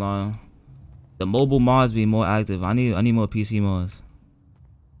 I ain't gonna lie. The mobile mods be more active. I need more PC mods.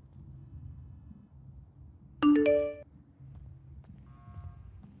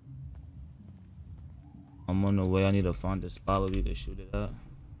 I'm on the way. I need to find the spot where we can shoot it at.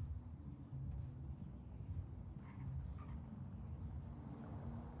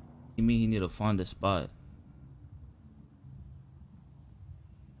 You mean he need to find the spot?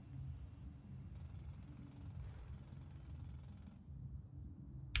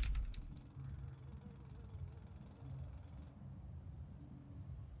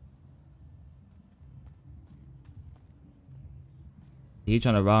 He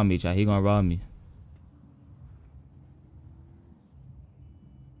trying to rob me, chat. He gonna rob me.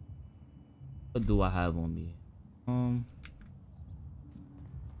 What do I have on me? You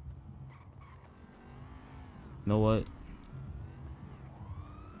know what?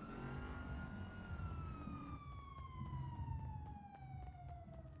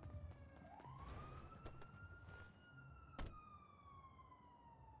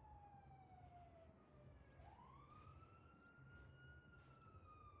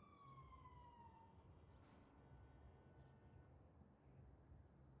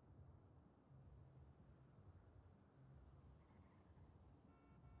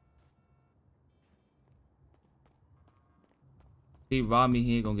 He robbed me,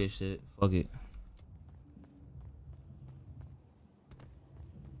 he ain't gonna get shit. Fuck it.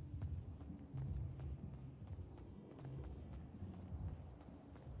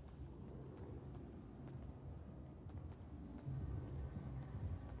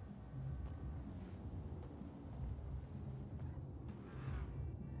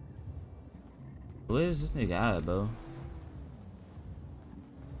 Where is this nigga at, bro?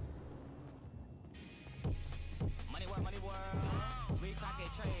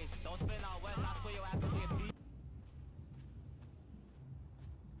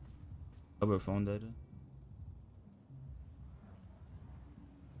 Rubber phone data.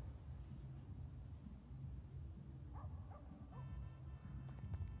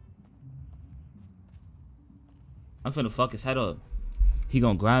 I'm finna fuck his head up. He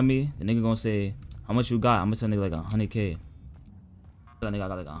gonna grab me. The nigga gonna say, how much you got? I'm gonna tell nigga like 100K. That nigga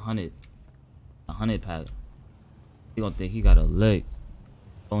got like 100 pack. He gonna think he got a lick.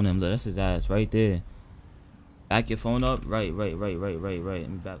 Phone him, look, that's his ass right there. Back your phone up. Right. Let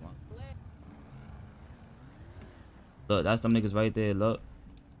me back one. Look, that's them niggas right there. Look.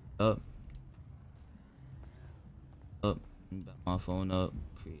 Up. Let me back my phone up.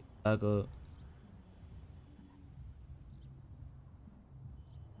 Create back up.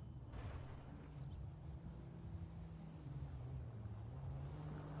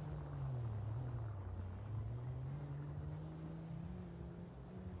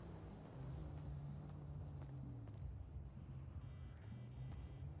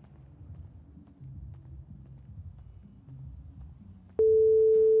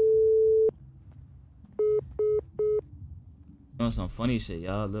 You know some funny shit,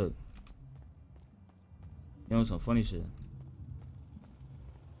 y'all. Look. You know some funny shit.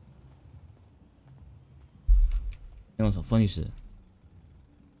 You know some funny shit.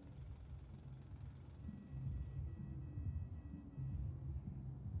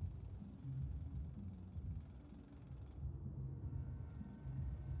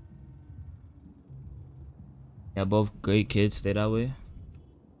 Yeah, both great kids. Stay that way.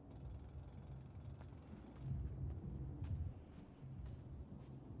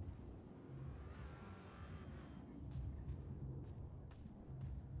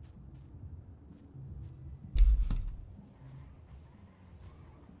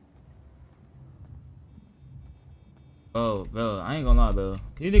 Bro, I ain't gonna lie, bro.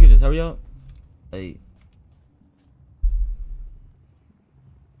 Can you niggas just hurry up? Like,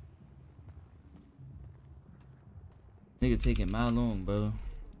 nigga taking mad long, bro.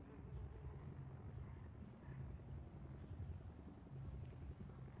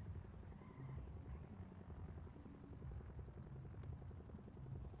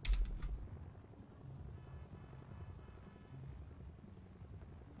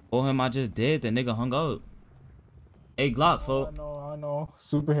 For him, I just did. The nigga hung up. Hey, Glock, I folk. know.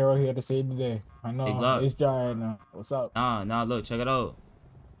 Superhero here to save the day. I know. Hey, Glock. It's dry right now. What's up? Nah, look, check it out.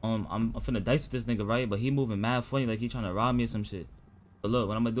 I'm finna dice with this nigga, right? But he moving mad funny, like he trying to rob me or some shit. But look,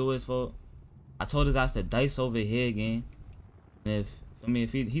 what I'm gonna do is, folk, I told his ass to dice over here again. And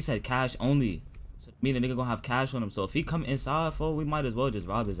if he said cash only, so me the nigga gonna have cash on him. So if he come inside, folk, we might as well just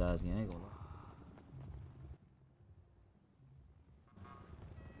rob his ass again. I ain't gonna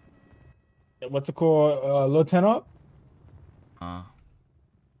lie. What's it called? Lil 10 up?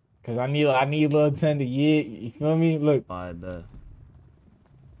 Cause I need Lil 10 to you feel me? Look. I bet.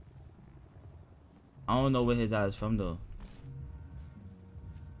 I don't know where his ass from though.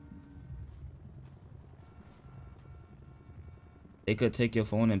 They could take your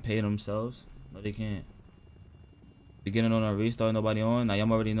phone and pay themselves. No, they can't. Beginning on a restart, nobody on. Now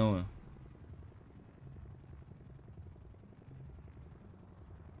y'all already knowing.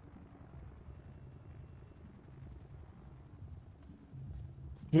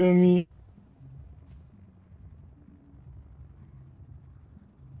 Feel me?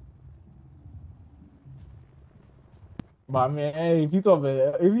 But man, hey, if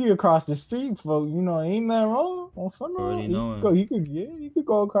you across the street, folk, you know, ain't nothing wrong. On fun Already knowing. He could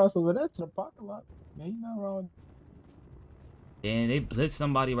go across over there to the parking lot. Ain't nothing wrong. Damn, they blitzed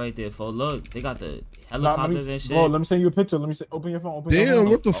somebody right there, folks. Look, they got the helicopters and shit. Bro, let me send you a picture. Open your phone. Damn,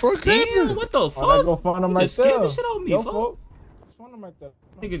 what the fuck happened? What the fuck? I go find him You right just scared there. this shit on me, folks. Find him right there.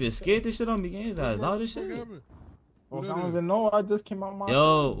 Nigga just scared this shit on me, gang. His ass loud as shit. Well, I don't even know. I just came out my.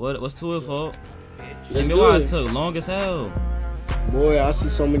 Yo, what's to it, folks? Let's Let me do why it. it took long as hell. Boy, I see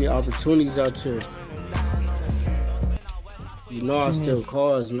so many opportunities out here. You know I steal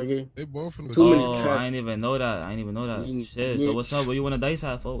cars, nigga. They both in the Too many Oh, trap. I ain't even know that. Shit. yeah. So what's up? Where you want to dice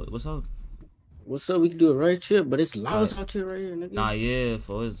at, folks? What's up? What's up? We can do it right here, but it's loud out here right here, nigga. Nah, yeah,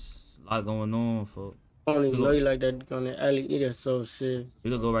 folks. It's a lot going on, folks. I don't even know you like that on the alley either, so shit. We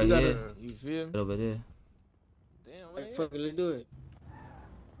could go right You gotta- here. You feel me? Right over there. Damn, right, fuck it, let's do it.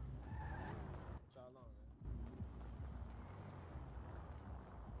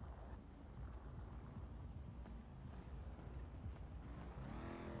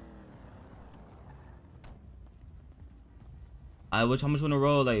 Alright, how much you wanna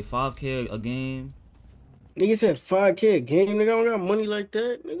roll? Like 5K a game? Nigga said 5K a game, nigga. I don't got money like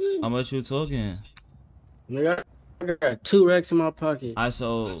that, nigga. How much you talking? Nigga, I got 2 racks in my pocket. Alright,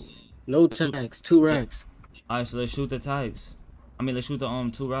 so no tax, 2 racks. Alright, so let's shoot the tags. Let's shoot the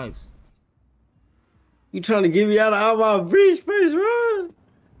 2 racks. You trying to get me out of my breach space, bro?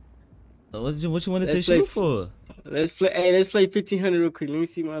 So what you want to Let's take shoot play- for? Let's play 1500 real quick. Let me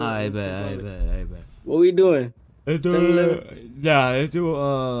see my. I bet. What we doing? Let's do 7-Eleven? yeah, let's do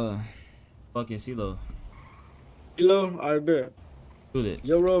fucking CeeLo. Kilo? Alright, bet. Shoot it.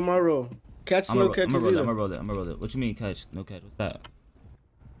 Your roll, my roll. Catch I'm no gonna catch roll it. either. I'm gonna roll it. What you mean catch? No catch. What's that?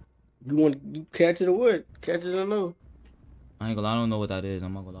 You catch it or what? Catch it or no? I ain't gonna lie, I don't know what that is.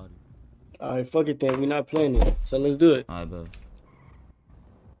 I'm not gonna lie to you. Alright, fuck it then. We not playing it. So let's do it. Alright, bro.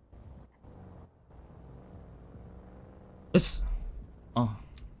 It's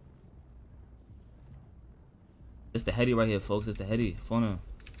it's the heady right here, folks. It's the heady. Phone him.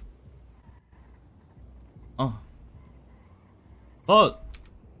 Fuck.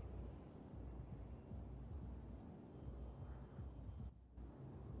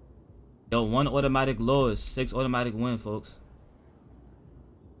 Yo, 1 automatic loss, 6 automatic win, folks.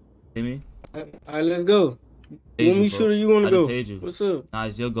 Hear me? Alright, let's go. Paid When you, we bro. shoot it, you wanna I just go? paid you. What's up? Nah,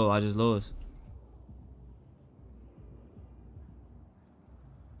 it's your go. I just lost.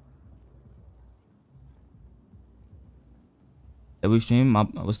 Every stream,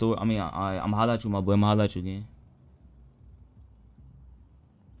 what's the word? I'm holla at you, my boy. I'm holla at you again.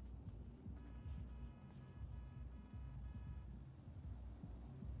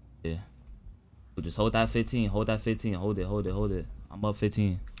 Yeah. So just hold that 15. Hold that 15. Hold it. I'm up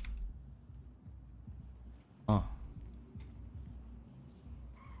 15.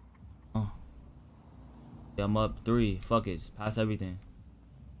 Yeah, I'm up 3. Fuck it. Just pass everything.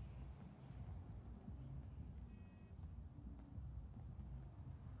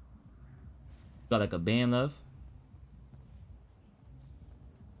 Got like a band left.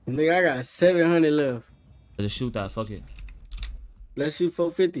 Nigga, I got 700 left. Let's shoot that. Fuck it. Let's shoot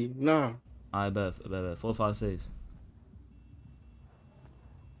 450. Nah. Alright, bet. 4, 5, 6.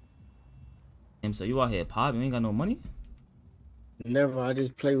 Damn, so you out here popping? You ain't got no money? Never. I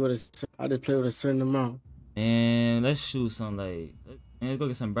just play with a certain amount. And let's shoot some like. Let's go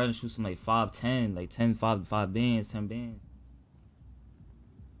get some bread and shoot some like 5, 10, like 10, 5 bands, 10 bands.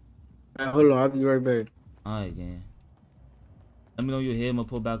 Alright, hold on. I'll be right back. Alright, gang. Let me know you here. I'm gonna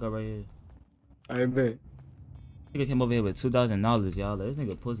pull back up right here. I bet. Nigga came over here with $2,000, y'all. Like, this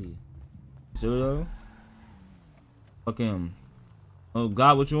nigga pussy. Serious? Fucking. Oh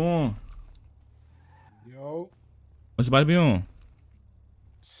God, what you on? Yo. What you about to be on?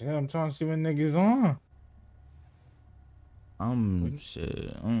 Shit, I'm trying to see what niggas on.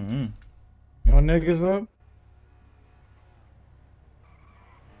 Shit. Y'all niggas up?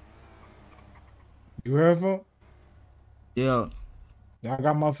 You heard from? Yeah. Y'all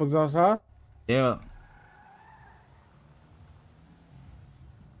got motherfuckers outside? Yeah.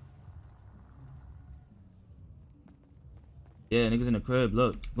 Yeah, niggas in the crib.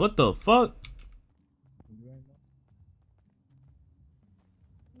 Look. What the fuck?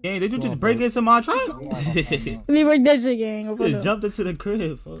 Gang, did you just break into my truck? Let me break that shit, gang. Just jumped into the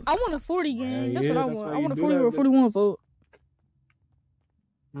crib, fuck. I want a 40, gang. That's yeah, what I that's want. how I you want a do 40 that, or a 41, folks.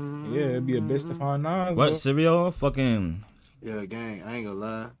 Yeah, it'd be a bitch to find nines. What, cereal? Fucking. Yeah, gang, I ain't gonna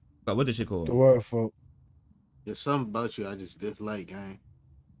lie. What this shit called? The what, folk? There's something about you I just dislike, gang.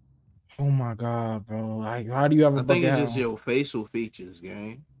 Oh my God, bro. Like, how do you ever I think it's just your facial features,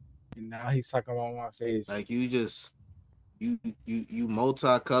 gang. Now he's talking about my face. Like, you just... You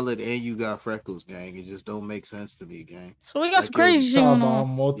multicolored and you got freckles, gang. It just don't make sense to me, gang. So we got some crazy shit going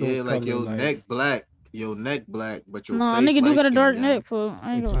on. Yeah, like your neck black, but your Nah, face nigga do got a light-skinned, dark gang. neck, for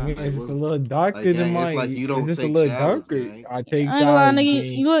I ain't gonna lie. It's just a little darker Like, gang, than mine. it's like you don't it's just take a little showers, darker. gang. I take I ain't gonna lie, showers.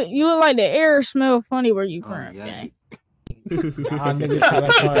 nigga. You look like the air smell funny where you from, yeah. gang. Nah,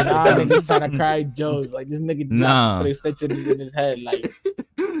 niggas trying to cry jokes. Like, this nigga Nah. put extensions in his head. Like,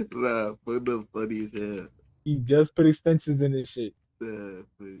 Nah, put them funny as hell. he just put extensions in his shit.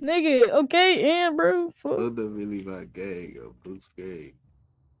 Nigga, okay, and bro. Fuck. Put them really my gang, yo. Blue scary.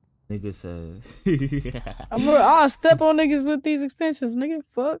 Nigga said. I'll step on niggas with these extensions, nigga.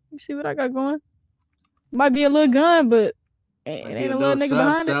 Fuck. You see what I got going? Might be a little gun, but it ain't a little nigga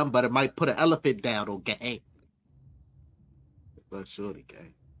behind it. But it might put an elephant down on gang. But shorty,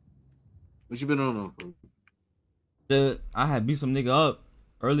 gang. What you been on, bro? I had beat some nigga up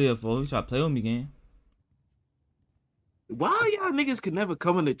earlier for he tried to play with me, gang. Why y'all niggas could never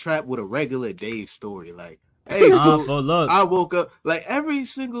come in the trap with a regular day story? Like, hey, dude, look. I woke up like every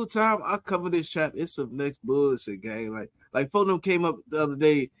single time I cover this trap, it's some next bullshit, gang. Like Photo came up the other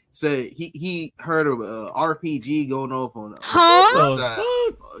day, said he heard of a RPG going off on the side.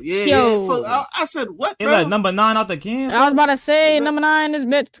 Yeah. I said, what, bro? Like number 9 out the can. I was about to say number 9 is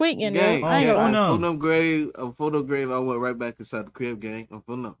bitch tweaking. Gang, I ain't gonna photo grave. I went right back inside the crib, gang. I'm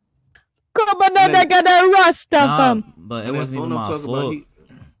phoning up. Come on, that rust stuff. But it wasn't even my fault.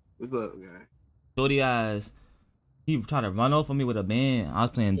 What's up, guy? Shorty ass, he tried to run off of me with a band. I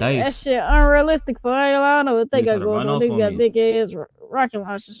was playing dice. That shit unrealistic for I don't know what they got going on. Niggas got me. big ass rocket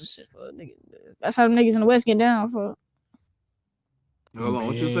launchers and shit for nigga. That's how them niggas in the West get down for. Hold on,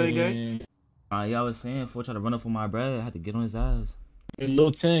 what you say, gang? Yeah, I was saying, for trying to run up for my brother, I had to get on his ass. Hey,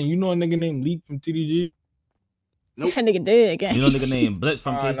 Lil 10, you know a nigga named Leak from TDG? Nope. That nigga dead, gang. You know a nigga named Blitz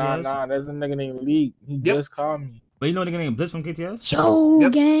from KTS? Nah, there's a nigga named Leak. He just called me. But you know a nigga named Blitz from KTS? Yo,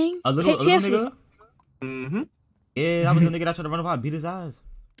 gang. A little nigga? Mm-hmm. Yeah, that was a nigga that tried to run up, I beat his ass.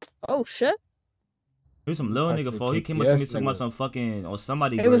 Oh, shit. He was some little nigga, for he came up to me talking about some fucking, or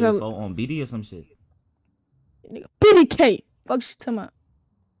somebody it was on BD or some shit. Nigga, BDK. Fuck shit talking about.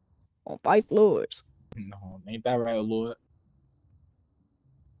 On 5 floors. No, ain't that right, Lord?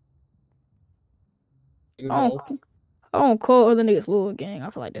 I don't call other niggas Lord, gang.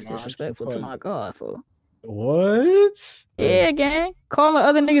 I feel like that's disrespectful to my God, fool. What? Yeah, gang. Calling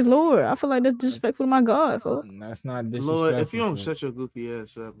other niggas Lord. I feel like that's disrespectful to my God, fool. That's not disrespectful. Lord, if you don't shut your goofy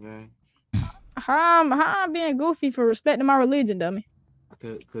ass up, gang. How I'm being goofy for respecting my religion, dummy?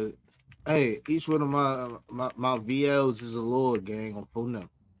 Cause, hey, each one of my VLs is a Lord, gang. On phone number.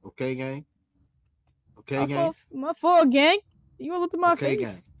 Okay, gang? Okay, gang? My fault, gang. You wanna look at my okay, face?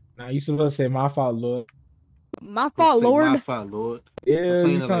 Gang. Nah, you supposed to say my fault, Lord. My fault, Lord. My fault, Lord. Yeah,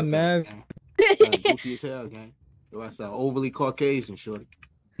 you sound nasty. Goofy as hell, gang. Yo, I sound overly Caucasian, shorty.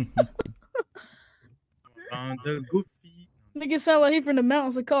 Goofy. Nigga sound like he from the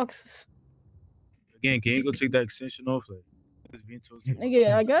mountains of Caucasus. Again, can you go take that extension off? Like, it's being toasted.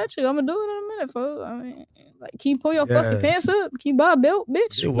 Nigga, I got you. I'm gonna do it in a minute, folks. I mean, like, can you pull your fucking pants up? Can you buy a belt,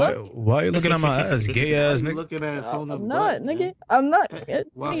 bitch? Dude, why are you looking at my ass, gay ass nigga? Looking at I'm not, nigga. I'm not. You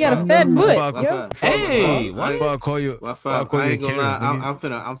got a fat butt. Hey, why I call you? I ain't gonna lie. I'm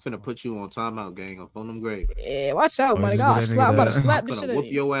finna put you on timeout, gang. On phone them grave. Yeah, watch out, my nigga. I'm about to slap this shit out of whoop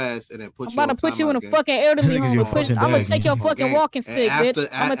you. your ass and then put I'm you. about to put you in a fucking elderly home. I'm gonna take your fucking walking stick, bitch.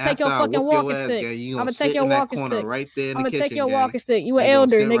 I'm gonna take your fucking walking stick. I'm gonna take your walking stick. right there in I'm the gonna take kitchen, your your gang. walking stick. You an They gonna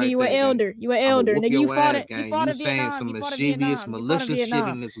elder, sit nigga. right You an there, gang. elder. You an I'ma elder, whoop nigga. You your fought ass, it. You gang. fought You in saying Vietnam. some You fought in mischievous, Vietnam. You fought in malicious shit in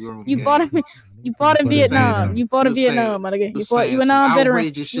Vietnam. this room, You gang. fought in. You fought in You saying Vietnam. some, You fought in you saying, Vietnam, my nigga. you You saying a some non-veteran.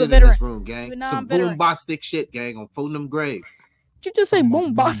 outrageous You a shit in veteran. this room, You gang. a Some non-veteran. bombastic shit, gang. On phone them grave. Did you just say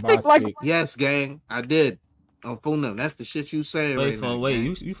bombastic? Like Yes, gang. I did. On phone them. That's the shit you saying Wait right for now, wait.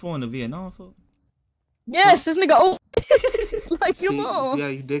 gang. You flew into Vietnam for? yes, this nigga. Oh, like See, come you on. see how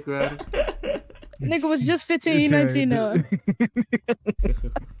you dick riding? Nigga was just 15, You see how 19 you now.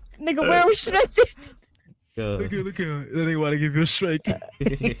 Nigga, where was you? Yeah. Look at that nigga want to give you a strike.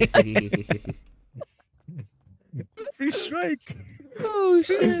 Free strike. Oh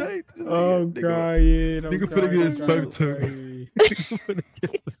Free shit. strike. Oh Nigga, god, yeah. nigga finna get his sperm took.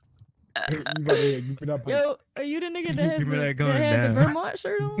 Yo, are you the nigga that has Give me the, that gun that had the now. Vermont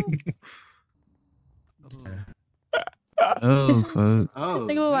shirt on? Oh, fuck. This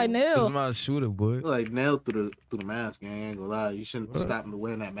nigga look like This Nell. is my shooter, boy. You like nailed through the mask, gang. I ain't gonna lie. You shouldn't stop him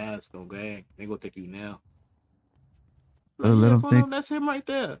wearing that mask on, gang. They gonna think you now. Oh, let him phone think. up, that's him right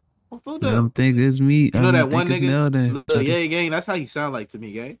there. On phone Let up. him think it's me. You know I that mean, one think it's nigga? Nell then. Look, yeah, gang. That's how you sound like to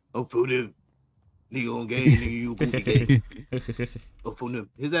me, gang. Oh, phone them. Nigga on gang, nigga, you goofy gang. Oh, phone them.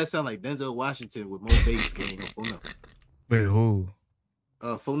 His ass sound like Denzel Washington with more bass, gang. Oh, phone them. Wait, who?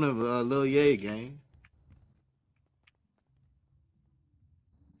 Phone them, Lil Ye, gang.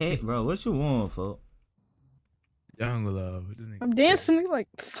 Hey, bro, what you want, folks? Y'all ain't gonna lie. This nigga. I'm dancing like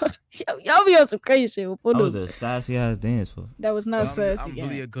fuck. Y'all be on some crazy shit. That was a sassy ass dance, folks. That was not sassy. I'm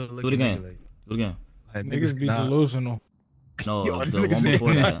really a good Do it looking again. nigga. Like, Do it again. like, Niggas be nah. delusional. No, Yo, this the nigga one said before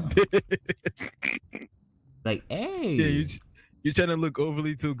I that. did. Like, hey. Yeah, you're trying to look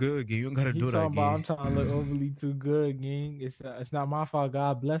overly too good, gang. You don't gotta He do that, talking about I'm gang. trying to look overly too good, gang. It's not my fault.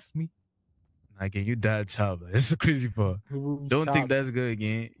 God bless me. Nah, gang, you died child. Like, that's the crazy part. Who Don't think shot- that's good,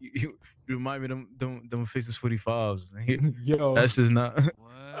 gang. You remind me of them faces 45s. Yo. That's just not.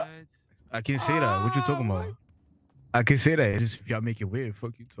 What? I can't say that. What you talking about? I can say that. It's just if y'all make it weird.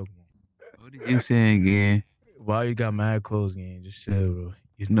 Fuck you talking about. What did you saying, gang? Why you got mad clothes, gang? Just chill, bro.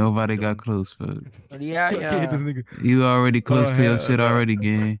 Nobody got close, fuck. Yeah, Okay, this nigga. You already close to your hell shit no. already,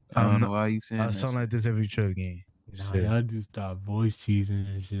 gang. I I'm don't know not- why you saying I that. sound like this every trip, gang. Nah, y'all just stop voice cheesing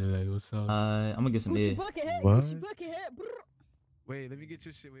and shit. Like, what's up? I'm gonna get some air. What? Gucci bucket hat, brr. Wait, let me get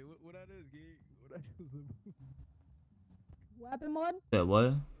your shit. Wait, what that is, gang? What that is? What happened, Mod? Said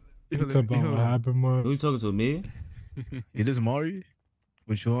what? What's up, what happened, man? Who you talking to, me? It is Mari?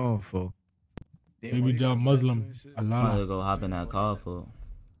 What you on for? Baby job Muslim. I'm gonna go hop in that car, for.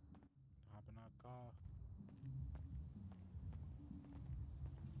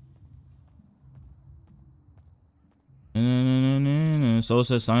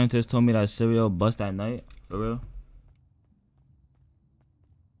 Sosa scientist told me that cereal bust at night. For real?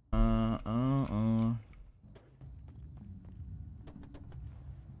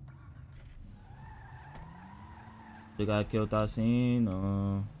 The guy killed that scene.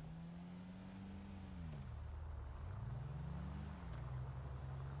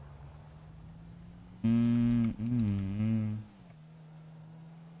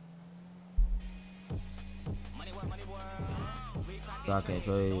 I can't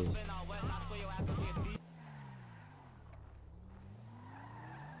trade.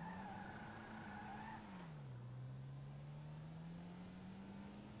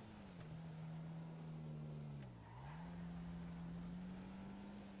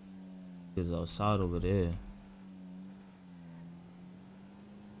 There's outside over there.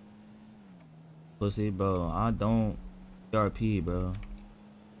 Pussy, bro. I don't RP, bro.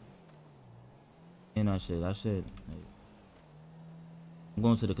 And that shit. Like, I'm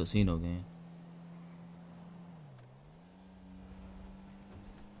going to the casino game.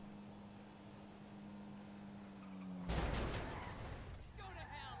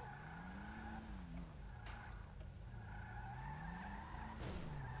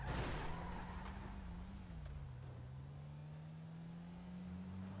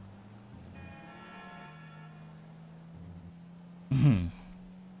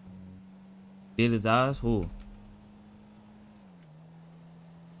 Did his eyes? Who?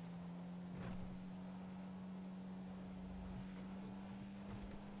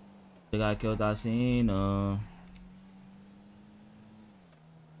 The guy killed that scene.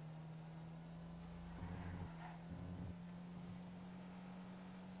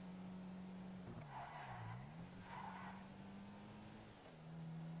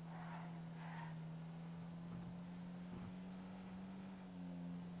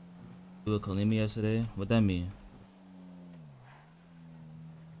 You were calling me yesterday? What that mean?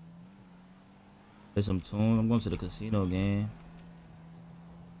 Play some tune. I'm going to the casino game.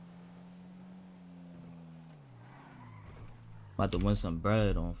 About to win some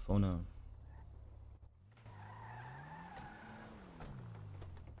bread on phone now.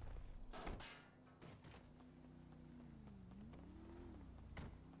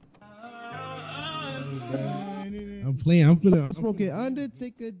 I'm playing. I'm feeling. Smoking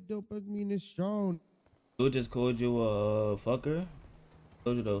Undertaker dopamine is strong. Dude just called you a fucker.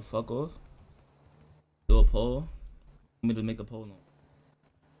 Told you to fuck off. Do a poll. Want me to make a poll now.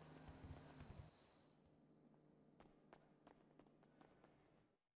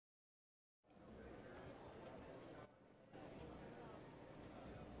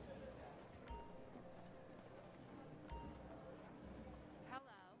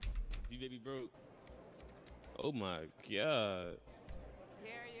 Baby broke. Oh my god.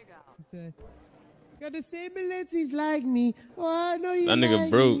 Here you go. He said, got the same abilities like me. Oh, I know you. That nigga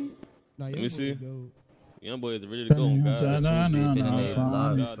like broke. me. Nah, Let me see. Young boy is ready to go on God.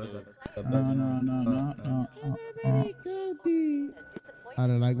 I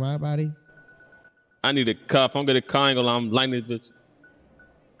don't like my body. I need a cuff. I'm gonna car angle. I'm lighting this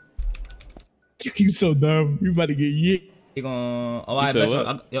bitch. You so dumb. You about to get yit. He gon' oh, I bet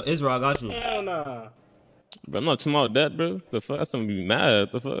you. Yo, Israel, I got you. Hell nah. Bro, I'm not talking about that, bro. The fuck? That's gonna be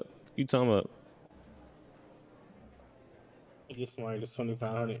mad. The fuck? You talking about? This one is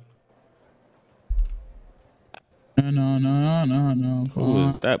 2,500. No. Who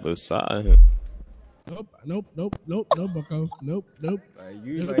is that beside him? Nope, Bucko. Nope.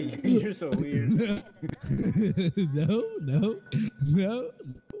 You're so weird. No.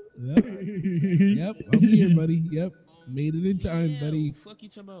 Yep, I'm here, buddy. Yep. Made it in time, buddy. Fuck you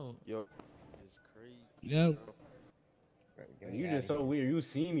talking about? Yo, it's crazy. Yep. You just so weird. You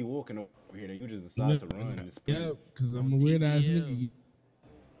see me walking over here, and you just decide to run in the speed. Yep, because I'm a weird ass nigga.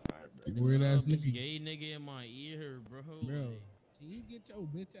 Weird ass This nigga. gay nigga in my ear, bro. Bro, can you get your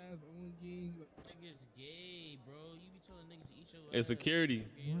bitch ass on game? Nigga's gay, bro. You be telling niggas to eat your ass. It's security.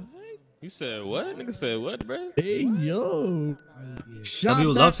 What? You said what? Nigga said what, bro? Hey, yo. W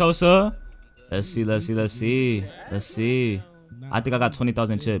luck, Sosa. Let's see. I think I got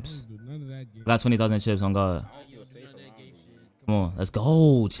 20,000 chips. I got 20,000 chips on God. Come on, let's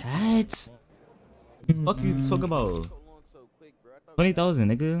go, chat. Fuck you talking about? 20,000,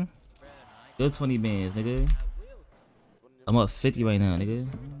 nigga. Yo, 20 bands, nigga. I'm up 50 right now, nigga.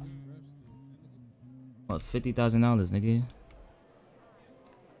 I'm up $50,000, nigga.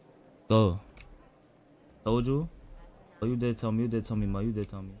 Go. Told you. Oh, you did tell me, ma. You did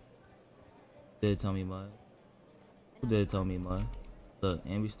tell me, ma. You did tell me, ma. Look,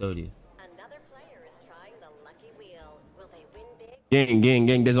 and we sturdy.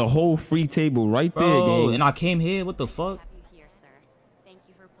 Gang. There's a whole free table right there, Bro, gang. and I came here. What the fuck?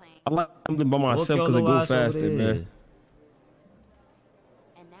 I like something by myself because it go faster, man.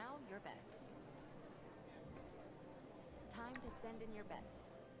 And now your bets. Time to send in your bets.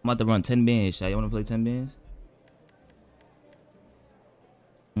 I'm about to run 10 bands, Shy. You wanna play 10 bands?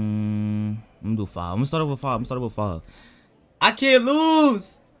 I'm gonna do 5. I'm gonna start over with 5. I can't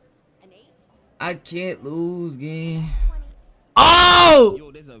lose. I can't lose, gang. Oh!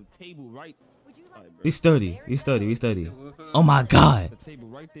 Yo, there's a table right. We sturdy. Oh my God. The table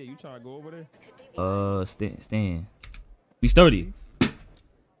right there. You trying to go over there? Stand. We sturdy.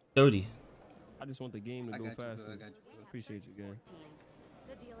 I just want the game to go faster. Appreciate you, gang.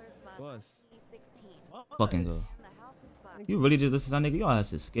 Bus. Fucking go. You really just listen to that nigga? Your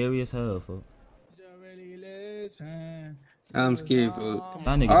ass is scary as hell, folks. I'm scared, folks.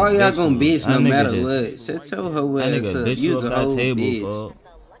 That nigga All y'all just gonna bitch no that nigga matter just- what. Shut your hoe That ass nigga up. bitch you You's up a that whole table, bitch. folks.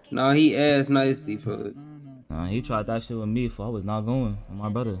 No, he asked nicely, folks. Nah, he tried that shit with me, for I was not going. My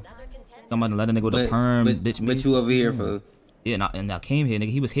brother. Somebody let a nigga with a perm ditch me. But you over here, folks. Yeah, and I came here, nigga.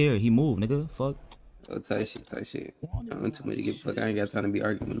 He was here. He moved, nigga. Fuck. Oh, tight shit. I'm too much to give a fuck. I ain't got time to be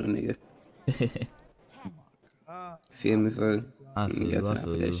arguing with no nigga. Feel me, fuck? I feel you. Got time for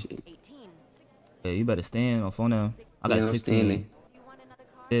that shit. Yeah, you better stand on phone now. I got Yeah, I'm 16. standing.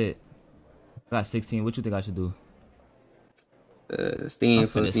 Yeah. I got 16. What you think I should do? Stand I'm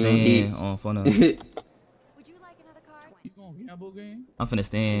for finna stand on phone now. I'm finna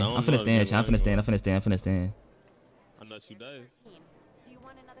stand. No, I'm finna stand, chat. I'm finna stand. I know you does.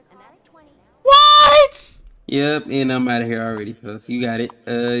 What? Yep, and I'm out of here already, folks. You got it.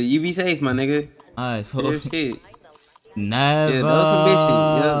 You be safe, my nigga. Alright, Real folks. shit. Never. Yeah, that was some bitch shit.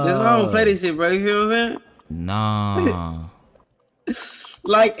 Yeah, that's why I don't play this shit, bro. You feel what I'm saying? Nah.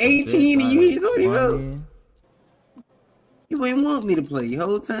 Like 18 and you hit 20 Funny. votes. You ain't want me to play the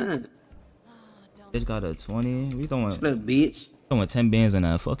whole time. Bitch got a 20. We throwing. Shut up, bitch. Throwing 10 bands on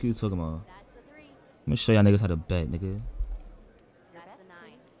that. Fuck you talking about. Let me show y'all niggas how to bet, nigga.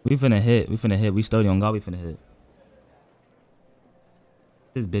 We finna hit. We sturdy on God. We finna hit.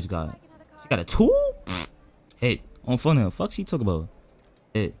 This bitch she got a 2? Hit. On phone him. Fuck she talk about.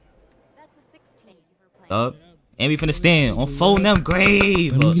 Hit. Up. And we finna stand on phone them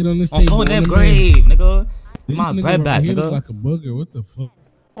grave. On phone them grave, nigga. My bread back, nigga. Like a booger. What the fuck?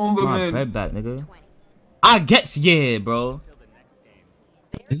 My bread back, nigga. I guess, yeah, bro.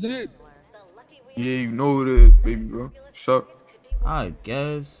 Is it? Yeah, you know what it is, baby, bro. Shut. I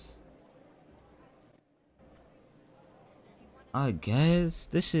guess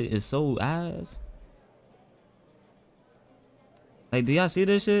this shit is so ass. Like, do y'all see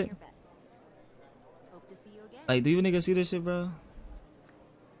this shit? Like, do you niggas see this shit, bro?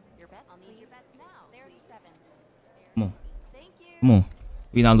 Come on. Come on.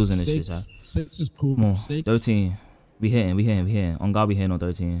 We not losing this shit, y'all. 6 is cool. Come on. 6. 13. We hitting. On God, we hitting on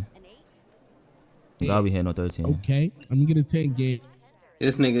 13. On God, we hitting on 13. Okay. I'm gonna get a 10 game.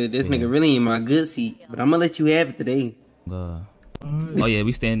 This nigga really in my good seat, but I'm gonna let you have it today. God. Oh yeah,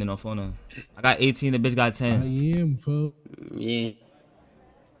 we standing on phone. I got 18, the bitch got 10. I am, folks. Yeah.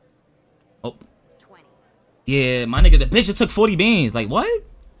 Oh. Yeah, my nigga, the bitch just took 40 beans. Like, what?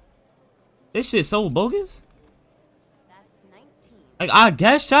 This shit so bogus. Like, I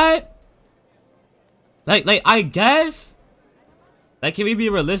guess, chat. Like, I guess. Like, can we be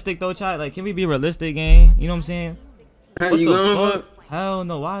realistic, though, chat? Like, can we be realistic, gang? You know what I'm saying? How you going? Hell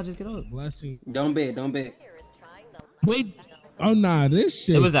no, why I just get up? Blessing. Don't bet. Wait. Oh, nah, this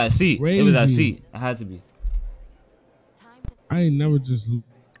shit. It was that seat. Crazy. It was that seat. It had to be. I ain't never just look.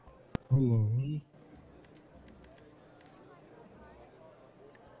 Hold on.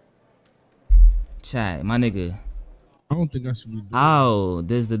 Chat, my nigga. I don't think I should be doing How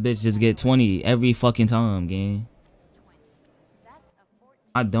does the bitch just get 20 every fucking time, gang?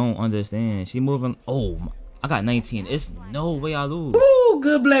 I don't understand. She moving. Oh, I got 19. It's no way I lose. Ooh,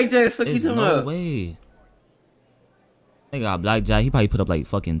 good blackjack. Fuck you There's talking no about? way. Nigga got blackjack. He probably put up like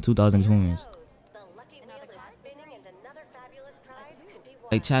fucking 2,000 coins.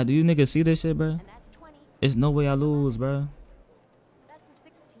 Like, Chad, do you niggas see this shit, bro? There's no way I lose, bro.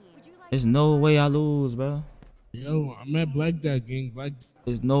 There's no way I lose, bro. Yo, I'm at blackjack, gang.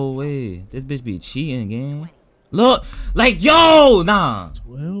 There's no way. This bitch be cheating, gang. Look, like, yo, nah.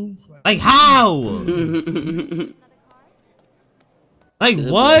 12? Like, how? Like,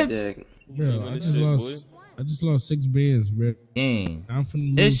 what? Bro, I just lost 6 bands, bro. Dang. I'm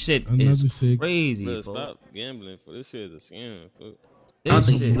finna This lose shit another is 6. crazy, Bro, folks. stop gambling for this shit is a scam. Fuck. I don't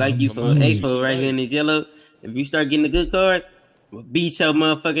think she like you for A4 right here in this yellow. If you start getting the good cards, we'll beat your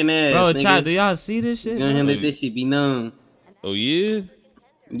motherfucking ass. Bro, nigga. Chad, do y'all see this shit? Go ahead and let this shit be known. Oh yeah?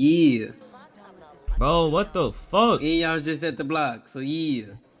 Yeah. Bro, what the fuck? And y'all was just at the block, so yeah.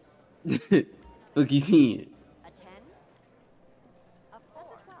 Fuck you seeing?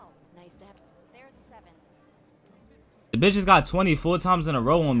 The bitch just got 24 times in a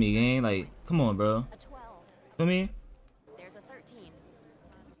row on me, gang. Like, come on, bro. Feel me?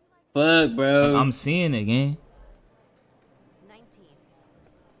 Fuck, bro. Like, I'm seeing it, gang.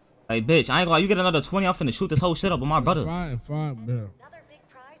 Like, bitch, I ain't gonna lie. You get another 20, I'm finna shoot this whole shit up with my brother. Fine, bro.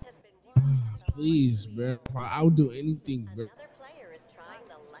 Please, bro. I'll do anything, bro.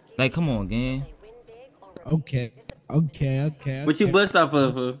 Like, come on, gang. Okay. What you bust off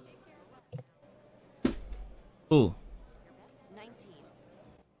of? Ooh.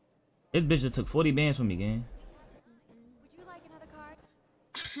 This bitch just took 40 bands from me, gang.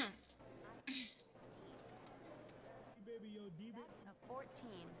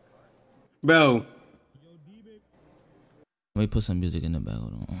 Bro. Let me put some music in the back.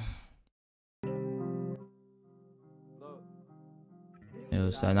 Hold on. Yo,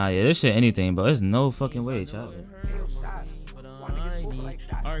 so, nah, yeah, this shit anything, bro. There's no fucking way, child.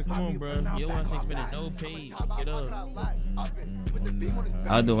 Alright, come on, bro. You want to spend no page. Get up.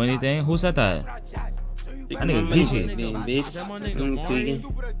 I'll do anything. Who said that? That nigga Peachy.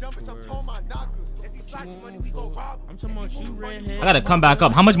 I gotta come back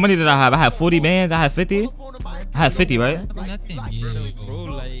up. How much money did I have? I had 40 bands. I had 50. I had 50, right?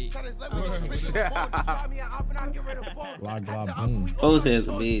 Sosa is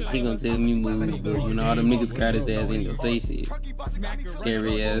a bitch. He gonna tell me moves, but you know all them niggas cried his ass ain't gonna say shit.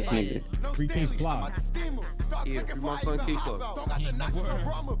 Scary ass nigga. 3K flop. Yeah, free my son K Flop.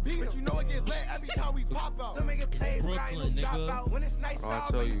 Brooklyn, nigga. Oh, I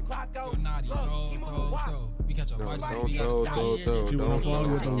tell you. We got your Don't.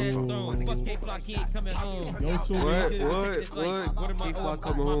 What? K Flop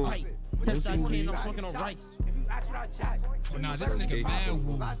coming home. Nah, this nigga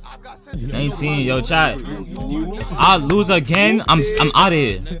bad. 19, yo, chat. If I lose again, I'm out of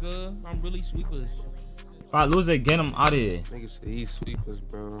here. Nigga, I'm really sweetless. If I lose it again, I'm out of here. Niggas say he sweepers,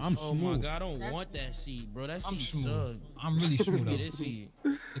 bro. Oh my god, I don't want that seat, bro. That seat sucks. I'm really smooth Yeah, though. this seat.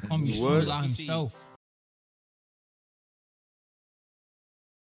 They call me What? Smooth himself.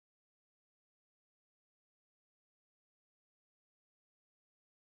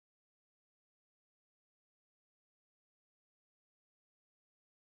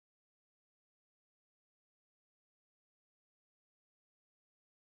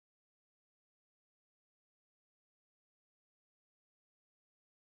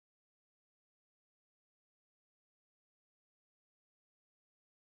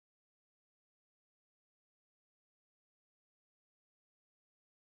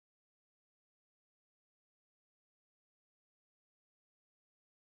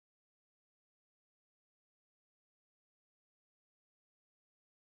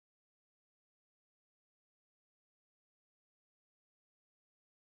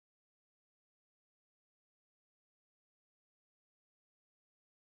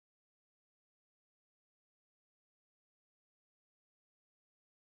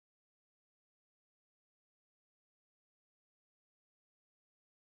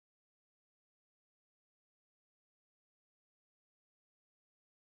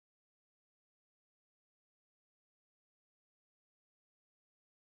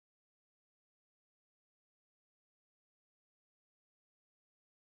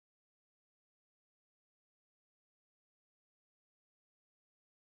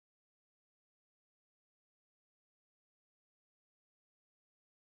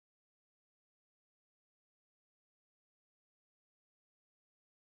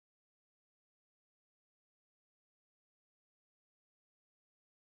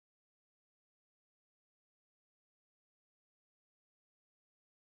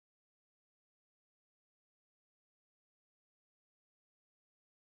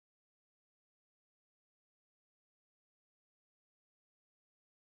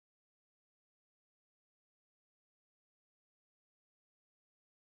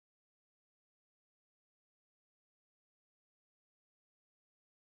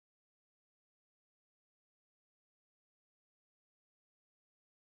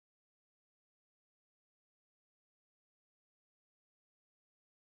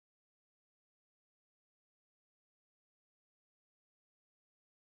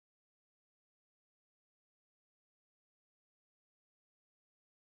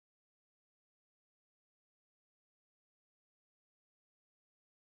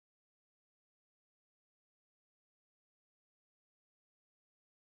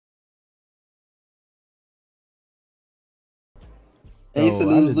 They used to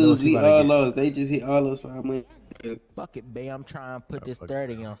lose. We all lost. They just hit all us for our money. Fuck it, babe. I'm trying to put this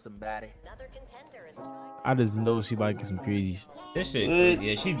 30 on somebody. I just know she about to get some crazy shit. This shit,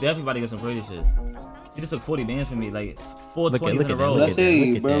 yeah, she definitely about to get some crazy shit. She just took 40 bands from me, like 420s in a row. Let's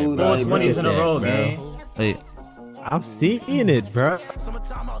see, bro. 420s in a row, man. Like, I'm seeing it, bro.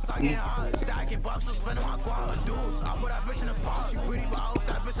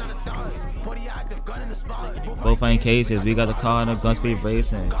 Both ain't cases, we got the car and the gun speed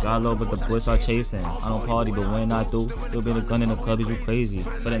racing. Got low, but the bush are chasing. I don't party, but when I do, still be the gun in the club, is you crazy.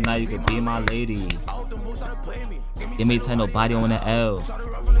 For the night, you could be my lady. Give me 10, nobody on the L.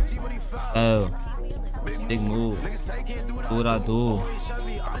 L. Big move. Do what I do.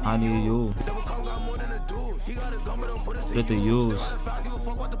 I need you. Split the use.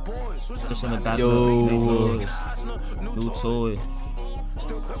 Push in the back. Yo. New toy. I just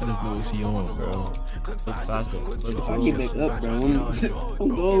know what she on, bro. Look faster. I get back up, bro. I'm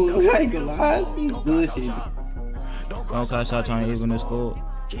going. I ain't gonna lie. She's bullshit. Don't cash out trying to even this score.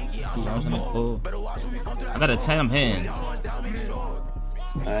 I got a 10, I'm hitting.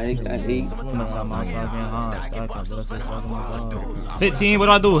 I hate. 15, what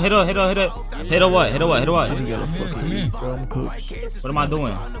do I do? Hit her, hit her, hit her. Hit her what? Hit her what? Hit her what? What am I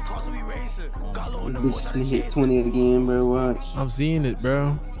doing? Bitch hit 20 again, bro. Watch. I'm seeing it,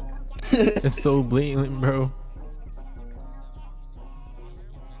 bro. It's so blatant, bro.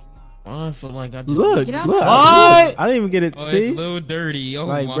 I feel like I look. What? I didn't even get it. Oh, see? it's a little dirty. Oh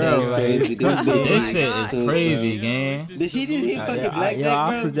like, my bro, god. This shit is crazy, gang. Did she just hit fucking blackjack, yo, I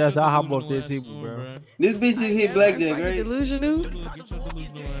bro? suggest I hop off that table, bro. This bitch just hit blackjack, right? Delusional.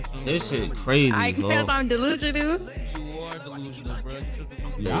 This shit crazy, I can bro. tell if I'm delusional.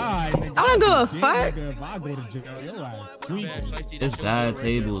 Yeah, I don't give a fuck. If I go to jail, your ass tweaking. It's bad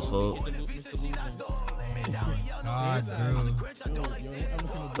tables, folks. God, bro.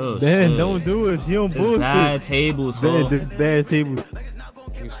 Oh, Man, shit. don't do it. She don't It's bullshit. bad tables, Man, folks. this bad tables.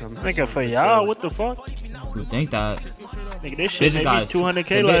 Nigga, for y'all, what the fuck? You think that? Nigga, this shit made me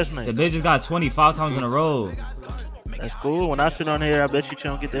 200K last night. The bitch just got 25 times in a row. That's cool. When I sit on here, I bet you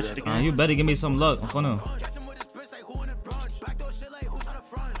don't get that shit again. You better give me some luck. I'm finna.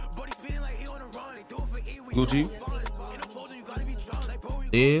 Gucci.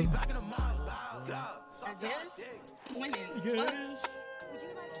 Steve.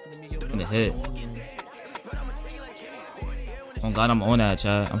 In the head. Oh God, I'm on that,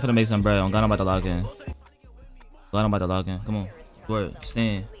 chat. I'm finna make some bread. Oh God, I'm about to lock in. God, I'm about to lock in. Come on. Word.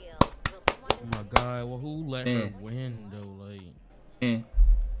 Stand. Oh my God. Well, who let her win though? Like. Stand.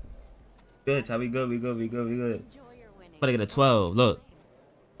 Good, chat. We good. We good. We good. We good. Better get a 12. Look.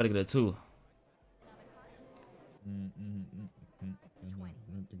 Better get a 2.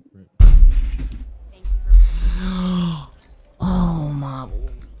 Oh my.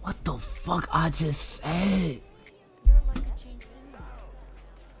 What the fuck I just said?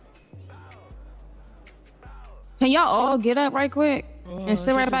 Can y'all all get up right quick and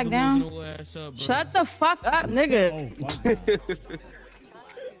sit right back down? Shut the fuck up, nigga.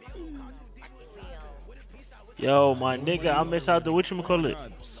 Yo, my nigga, I miss out the whatchamacallit.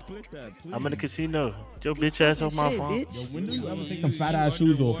 I'm in the casino. Your bitch ass off my phone. Yo, when do you ever take them fat ass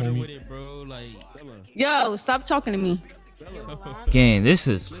shoes off, homie? Yo, stop talking to me. Gang, this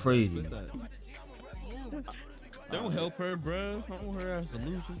is crazy. Don't help her, bro. I want her ass to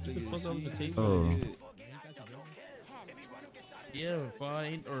lose. Get the fuck off the table. Oh. Yeah,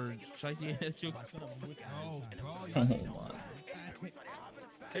 fine. Or shicey ass you. Oh my.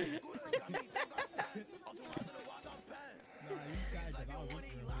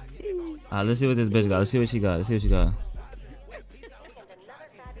 Alright, let's see what this bitch got. Let's see what she got. Let's see what she got.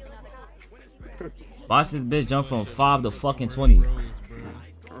 Watch this bitch jump from 5 to fucking 20.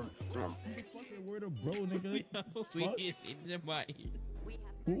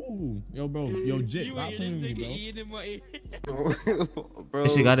 Ooh, yo, bro, yo, Jit, stop playing with me, bro. Bro,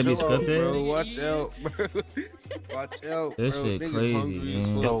 This shit gotta be chill out, scripted. bro. Watch out, bro. Watch out, This bro. shit Niggas crazy, hungry as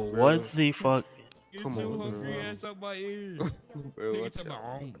man. fuck, Yo, bro. what the fuck? Come on, bro. Bro, watch out.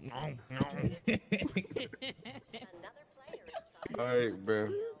 Alright, bro.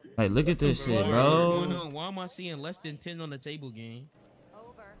 Like, look at this shit, What's bro. going on? Why am I seeing less than 10 on the table, gang?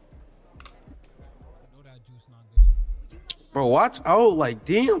 Bro, watch out. Like,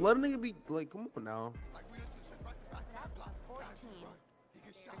 damn, let a nigga be like, come on now.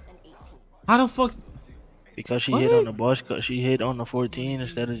 How the fuck? Because she hit on the bus, cause she hit on the 14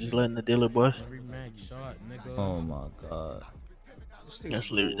 instead of just letting the dealer bust. Oh my God. That's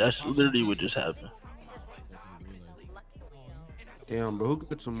literally what just happened. Damn, bro, who could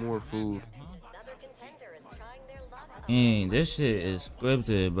get some more food? Dang, this shit is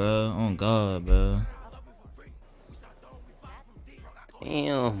scripted, bro. Oh God, bro.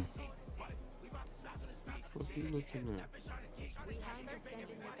 Damn. What you looking at?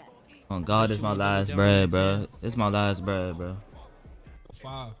 Oh God, this my last bread, bro. This my last bread, bro.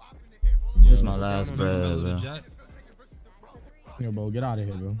 5. This my last bread, bro. Yo, bro, get out of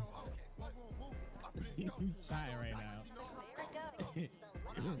here, bro.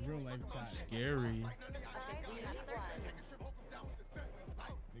 Scary.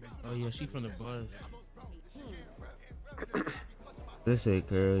 Oh yeah, she from the bus. This shit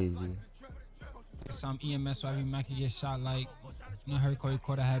crazy. Some EMS so every man can get shot like, you know, her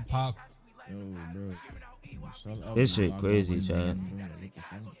quarter head pop. Yo, bro. Shut up, This shit man. crazy, Chad.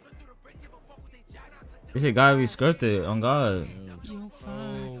 This shit gotta be scripted, on God.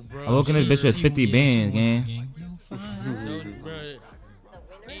 Oh, bro. I'm looking at this bitch with 50 bands, gang.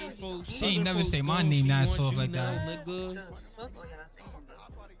 She ain't never say my name that soft like that.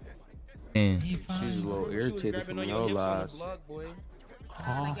 Man. She's a little irritated from your lies.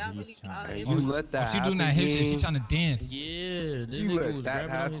 Hey, you let that she doing that hip shit, she trying to dance. Yeah, this You nigga let was that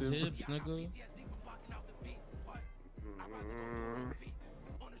grabbing on his happen. hips, nigga.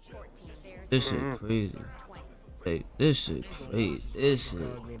 This shit crazy. Hey, this shit crazy. This shit.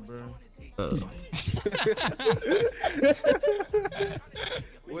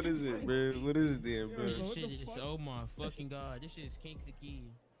 What is it, bro? What is it then, bro? This shit is, oh my fucking God. This shit is kink the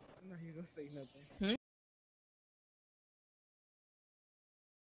key. I'm not even gonna say nothing.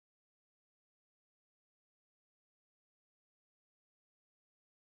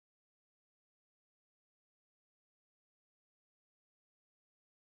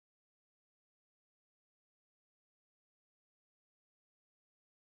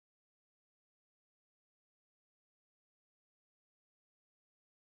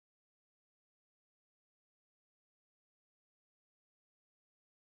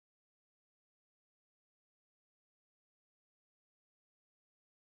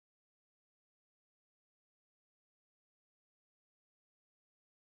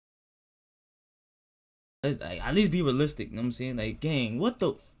 Like, at least be realistic. You know what I'm saying? Like, gang, what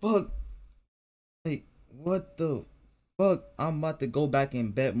the fuck? Like, what the fuck? I'm about to go back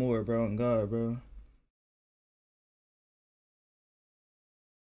and bet more, bro. On God, bro.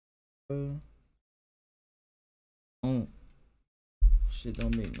 Oh, shit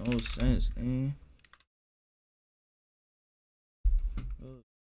don't make no sense, man.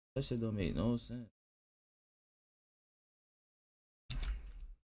 That shit don't make no sense.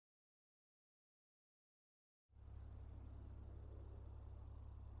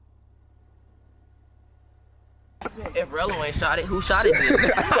 If Rello ain't shot it, who shot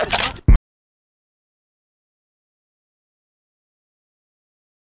it?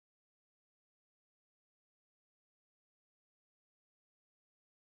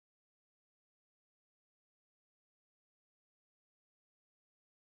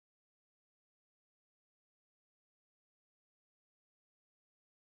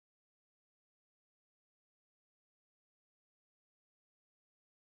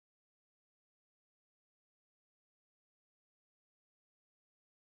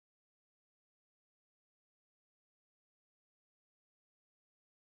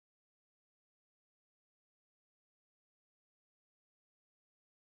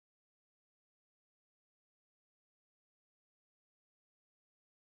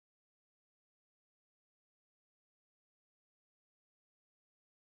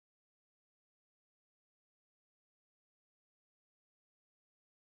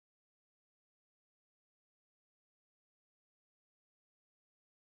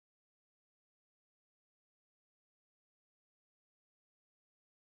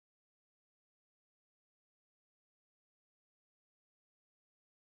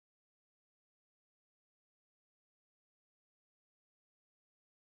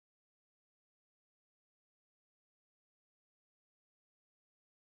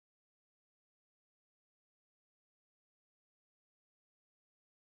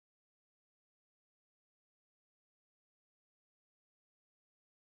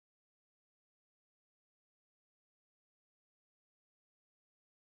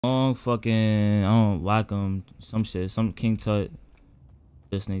 Long fucking, I don't whack him. Some shit, some King Tut.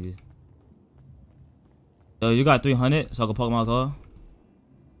 This nigga. Yo, you got 300 so I can park my car?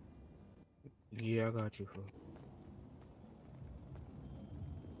 Yeah, I got you, fool.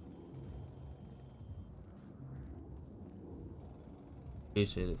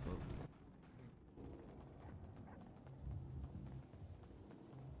 Appreciate it, folks.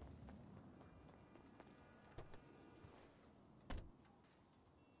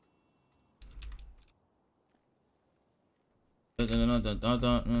 No.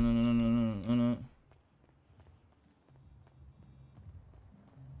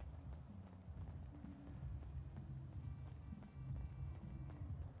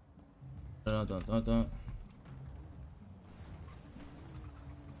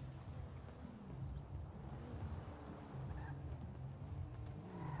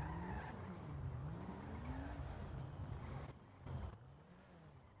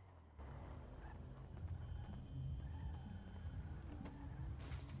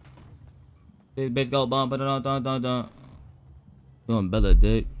 This bitch go bump, dun. Doing Bella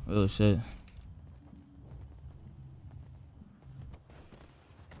dick. Real shit.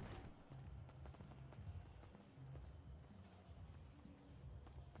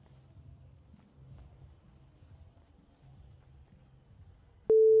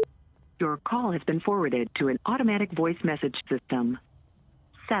 Your call has been forwarded to an automatic voice message system.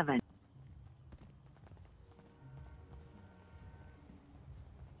 7.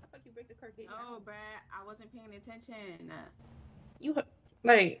 Oh, Brad, I wasn't paying attention. You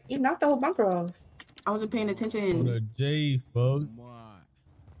like you knocked the whole bumper off. I wasn't paying On attention. a J, folks.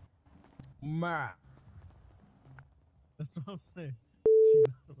 Ma. That's what I'm saying.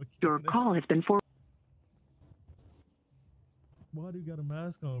 Your call has been forwarded. Why do you got a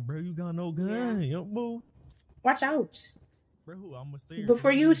mask on, bro? You got no gun. Yo, boo. Watch out. Bro, who? I'm gonna say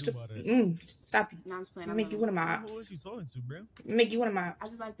Before you stop stop. No, I'm just playing. Make you one of my Who ops. was you talking to, bro? Make you one of my I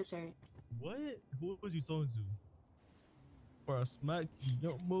just like the shirt. What? Who was you talking to? Bro, smack you.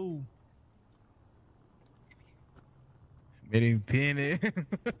 Don't move. Made him pin it.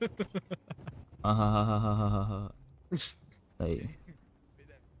 Hey.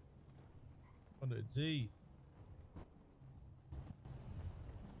 On the G.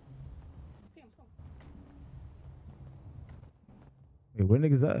 Wait, where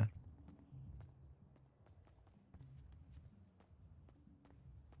niggas at?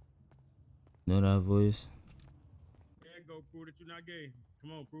 Know that voice? There you go, prove that you're not gay.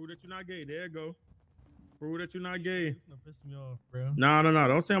 Come on, prove that you're not gay. There you go. Prove that you're not gay. Piss me off, bro. No.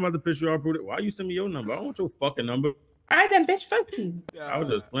 Don't say I'm about to piss you off. Prove it. Why you send me your number? I don't want your fucking number. All right, then, bitch. Fuck you. I was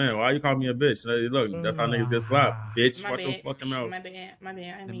just playing. Why you call me a bitch? Hey, look, that's how niggas get slapped. Bitch, My watch your bad. fucking mouth. My bad. I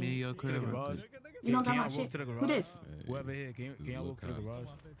Let me mean, your crib real quick. You don't got Can my I walk shit. to the Who garage? this? Whoever here, can y'all walk to the garage?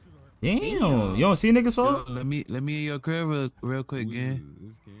 Damn, you don't see niggas for? Let me in your crib real quick,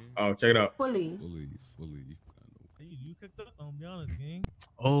 gang. Oh, check it out. Fully. You kicked up. I'll be honest, gang.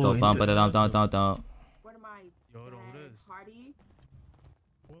 Oh, So bump it down. What am I? Party?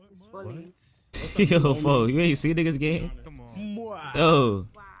 It's fully. Yo, fo, you ain't see niggas game? Yo,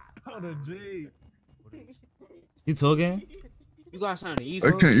 you talking? You got something to eat,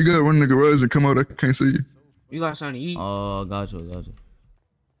 I can't. You gotta run in the garage and come out. I can't see you. You got something to eat? Oh, got you.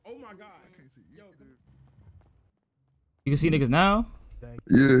 Oh my god, I can't see you. You can see niggas now?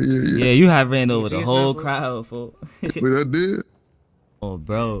 Yeah. Yeah, you have ran over the whole crowd, fo. Wait, I did. Oh,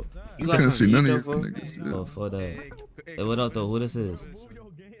 bro. You can't see none of you niggas. Oh, for that. Hey, what up, though? Who this is?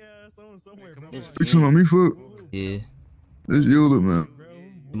 You talking about me, foot? Yeah. This Yola, man.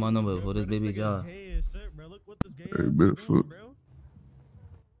 My number for this baby job. Hey, bet, foot.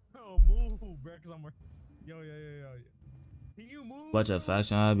 Watch your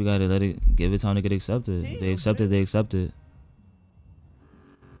faction hype. You gotta let it, give it time to get accepted. If they accept it, they accept it.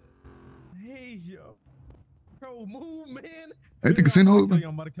 Hey, yo. Bro, move, man. At the casino open?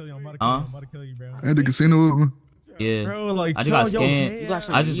 I'm about to kill you, bro. At the casino open? Yeah. Bro, like, I just got scanned.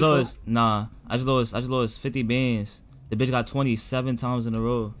 something I just to eat, lost. Nah. I just lost 50 bands. The bitch got 27 times in a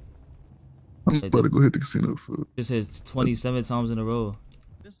row. I'm about to go hit the casino, foot. Just hit 27 times in a row.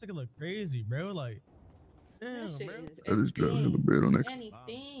 This nigga look crazy, bro. Like, damn, bro. I just dropped him a bed on that.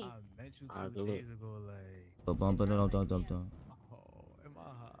 Anything. I met you 2 days ago, like. But bump it, dump.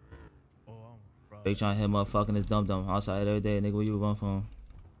 They trying to hit motherfucking this dumb outside every day, nigga. Where you run from?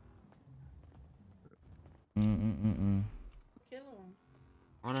 Kill him.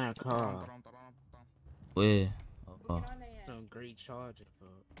 On that car. Where? Oh. Some great charger, bro.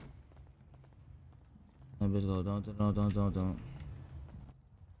 That bitch go don't.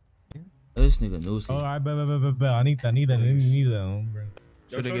 This nigga Nooski. Oh, I bet. I need that, bro.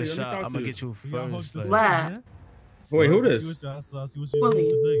 Should I get shot? I'm gonna get you first. Like. What? Wait, who this?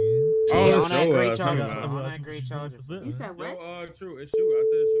 Fully. Oh, Yeah, it's on that show great us. charger. Never mind. On that great charger. You said what? True. It's shoot. I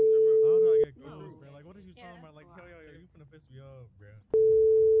said shoot. Never mind. How do I get close, bro? Like, what did you talking about? Like, yo, you finna piss me off, bro.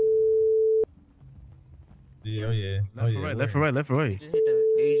 Yeah. Left for right. You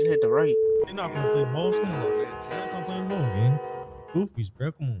just hit the right. You're not gonna play ball still. That's not playing ball, gang. Goofies,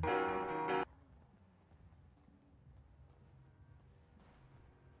 bro. Come on.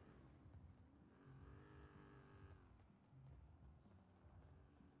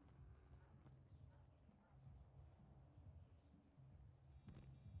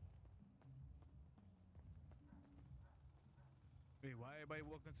 Wait, why everybody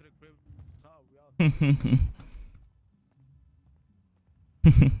walking to the crib?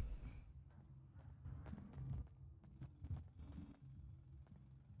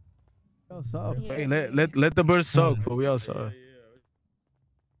 Hey, let the birds suck for we outside.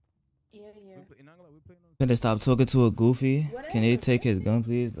 Yeah. Finna stop talking to a goofy. Can they take his gun,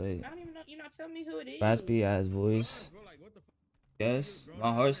 please? Like, I don't even know. You're not telling me who it is. raspy ass voice. Yes,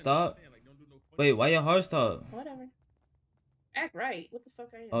 my heart stopped. Wait, why your heart stopped? Whatever. Act right. What the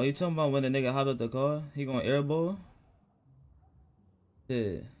fuck are you? Oh, you talking about when the nigga hopped out the car? He gonna airball?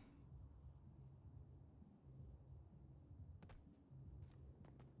 Yeah.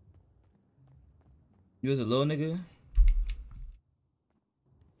 You was a little nigga?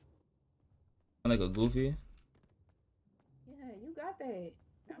 Like a goofy? Yeah, you got that.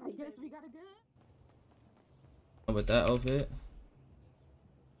 I guess we got a good. With that outfit?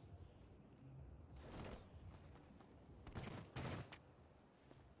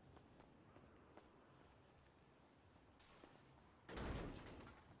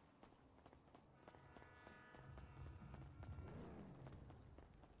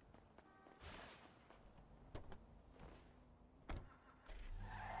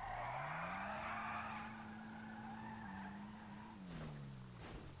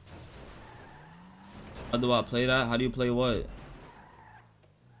 How do I play that? How do you play what?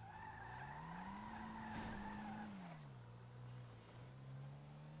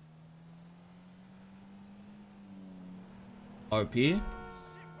 RP?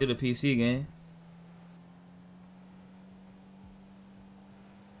 Did a PC game.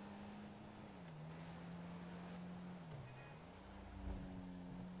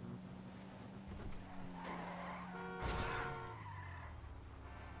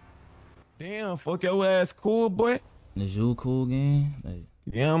 Damn, fuck your ass cool, boy. Is you cool game? Like,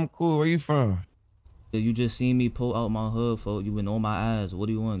 yeah, I'm cool. Where you from? You just seen me pull out my hood, folks. You been on my ass. What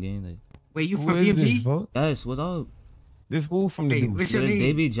do you want, gang? Like, Wait, you Who from is this, BMG? folks? yes, what up? This who from the Hey, deuce? what's your name?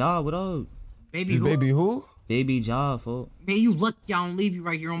 Baby Job, what up? Baby This who? baby who? Baby Job, folks. Man, you lucky I don't leave you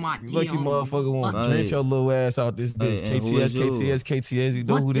right here on my You lucky D on me. motherfucker want to Right. drench your little ass out this bitch. Right, and who is you? KTS. You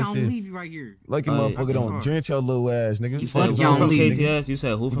know who Lucky I this don't is. leave you right here. Lucky Right. motherfucker don't drench your little ass, nigga. You Fuck lucky you I don't From leave you. KTS? You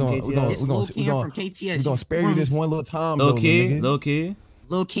said who from KTS? It's Lil Cam from KTS. We gonna spare you this one little time, Lil though, Kid? nigga. Lil Kid?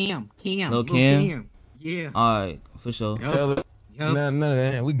 Lil Cam. Lil Cam? Yeah. Alright, for sure. Tell it. Yup. None of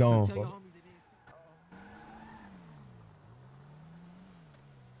that. We gone, Tell your fuck. homie that it-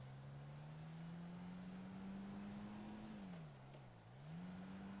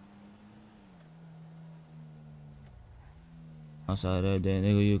 Outside that day,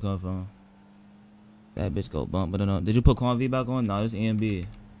 nigga, you come from? That bitch go bump, but no. Did you put Quan V back on? No, it's EMB.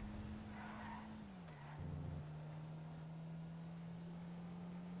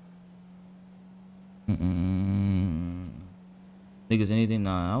 Niggas, anything?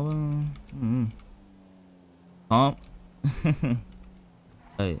 Nah, I wouldn't. Pump.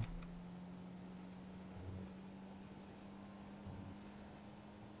 Hey.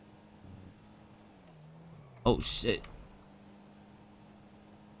 Oh shit.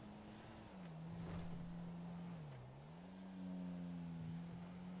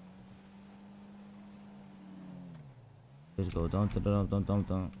 Let's go. Don't.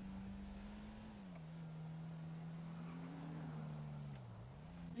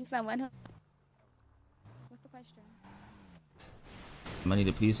 He said, when? What's the question? I need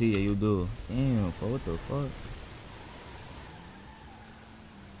a PC. Yeah, you do. Damn. For what the fuck?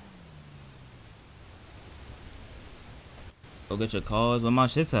 Go get your cars. Where my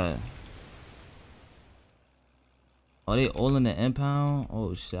shit's at? Are they all in the impound?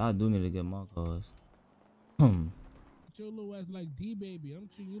 Oh shit! I do need to get my cars. Your little ass like D baby. I'm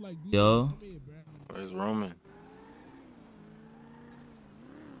treating you like D. Yo. Come here, bro. Where's Roman?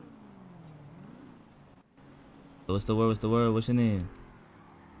 What's the word? What's the word? What's your name?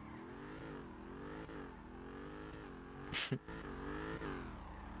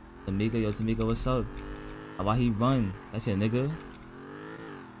 Tamika, yo, Tamika, what's up? Why he run? That's your nigga.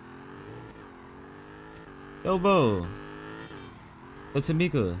 Yo, bro. Yo,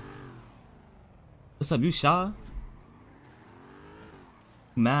 Tamika. What's up? You shy?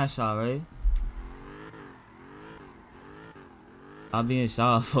 Mad shy, right? I'm being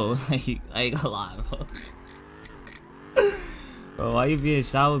shy, bro. Like, I ain't gonna lie, bro. Bro, why you being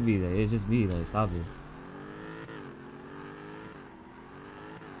shy with me? Like, it's just me. Like, stop it.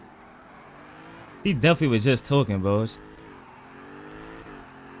 He definitely was just talking, bro.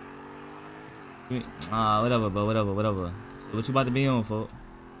 Whatever, bro. Whatever. So what you about to be on, folks?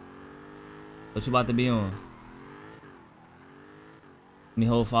 What you about to be on? Let me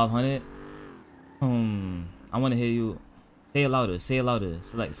hold 500. I want to hear you. Say it louder. Say it louder.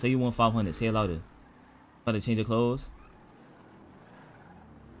 So like, say you want 500. Say it louder. About to change your clothes.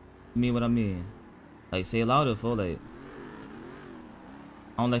 You mean what I mean? Like, say it louder, folks. Like,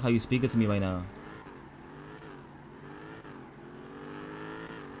 I don't like how you speaking to me right now.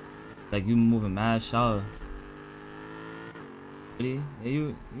 Like, you moving mad shy. Really? Yeah,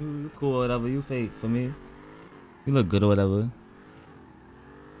 you cool or whatever. You fake for me. You look good or whatever.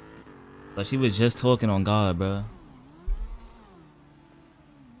 But she was just talking on God, bro.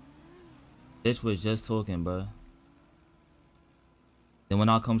 Bitch was just talking, bro. Then when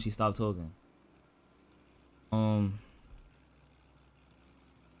I come, she stopped talking.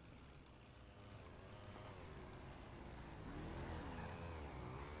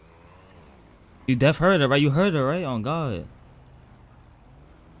 You def heard her, right? You heard her, right? On God.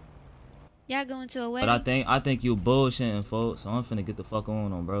 Y'all going to a wedding? But I think you bullshitting, folks. So I'm finna get the fuck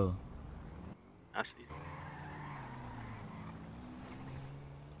on, bro. I see.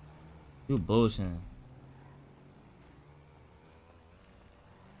 You bullshitting.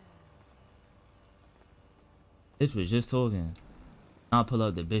 Bitch was just talking. Now I pull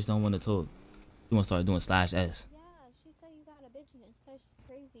up, the bitch don't want to talk. You want to start doing /S. Yeah, she said you got a bitch and said she's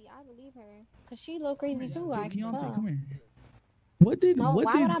crazy. I believe her. Cause she look crazy too. I can tell. Come here. What did? No, what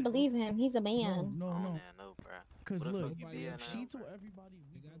why did? would I believe him? He's a man. No. No, bro. Cause What the look, fuck you be at she now, told bro? everybody.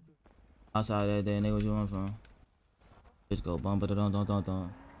 Outside that day, nigga, what you want from? Bitch go bum, but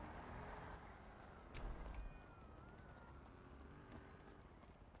don't.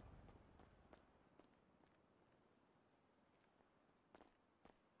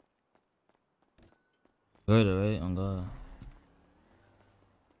 Heard it, right? On God.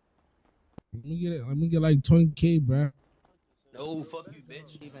 Let me get like 20K, bro. No, fuck you,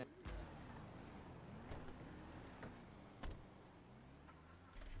 bitch.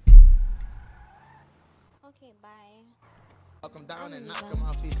 Okay, bye. Knock him down and knock him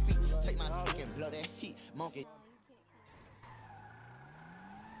off his feet. Take my stick and blow that heat. Monkey.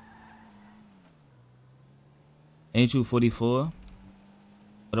 Ain't you 44?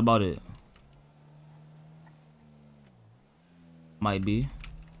 What about it? Might be.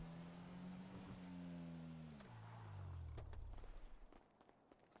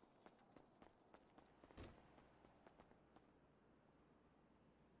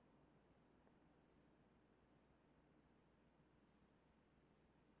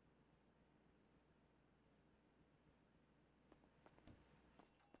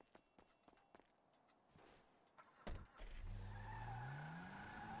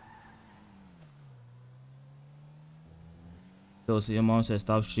 So your mom said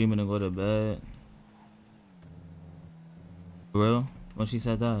stop streaming and go to bed. For real? When she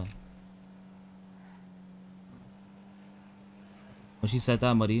said that? When she said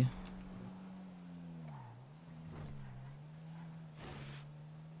that, buddy?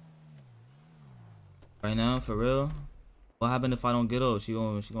 Right now, for real? What happened if I don't get up? She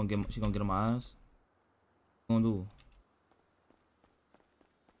gonna get on my ass? What gonna do?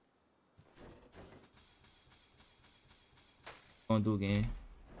 Gonna do again.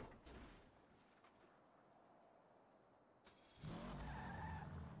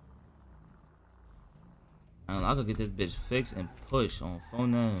 I could get this bitch fixed and push on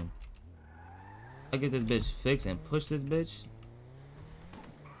phone name. I get this bitch fixed and push this bitch.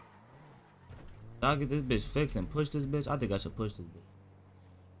 I get this bitch fixed and push this bitch. I think I should push this bitch.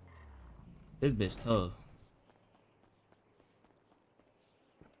 This bitch tough.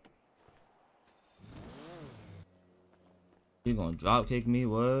 You gonna drop kick me,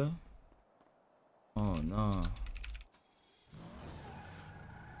 what? Oh no.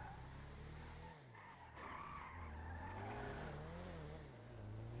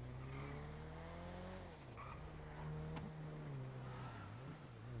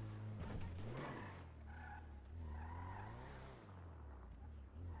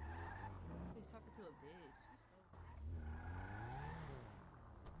 He's talking to a bitch.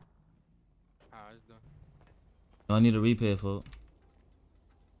 It's done. I need a repair, folks.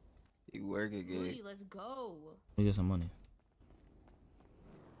 You work again. Louis, let's go. Let me get some money.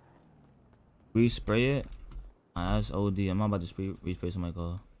 Respray it? That's OD. I'm not about to respray somebody's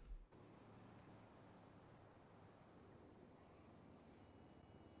car.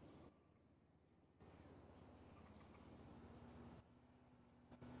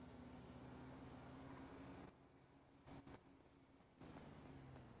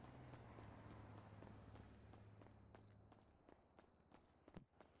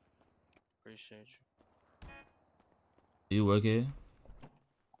 Appreciate you. You work here?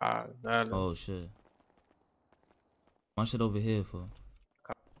 Dale. Oh shit. My shit over here for.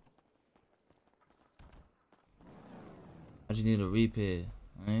 I just need a repair,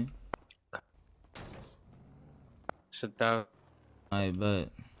 right? Sit down. Alright, bet.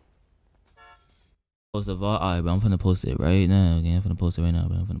 Post the VOD. Alright, bro. I'm finna post it right now. Okay, I'm finna post it right now,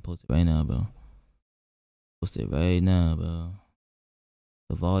 bro. I'm finna post it right now, bro. Post it right now, bro.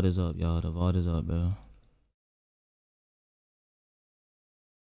 The VOD is up, y'all. The VOD is up, bro.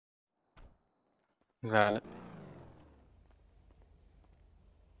 Got it.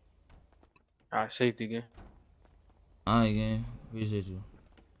 Alright, safety again. Alright, gang. Appreciate you.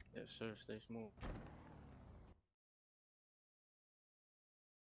 Yes, sir. Stay smooth.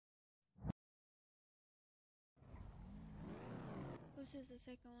 This is the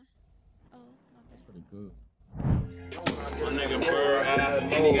second one. Oh, my bad. Pretty good. My nigga bird eye,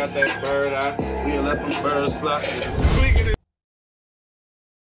 and he got that bird eye. We let them birds fly. Tweaking it.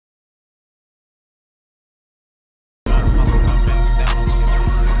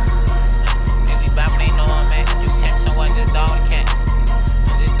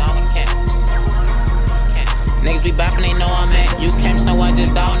 Niggas be bopping, they know I'm at. You came somewhere,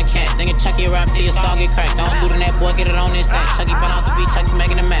 just dog in the cat. Thinking Chucky rap till your skull get cracked. Don't do the net, boy, get it on this that. Chucky bell off the beat, Chucky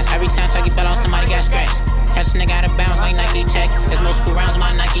making a mess. Every time Chucky bell on somebody got scratched. Catch a nigga out of bounds like Nike check. There's multiple rounds in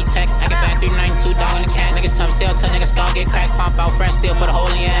my Nike tech. I get back 392, dog in the cat. Niggas tough sell till niggas skull get cracked. Pump out fresh, still put a hole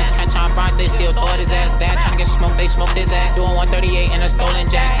in your ass. Catch on Bron, they still throw it his ass. Dad trying to get smoked, they smoked his ass. Doing 138 in a stolen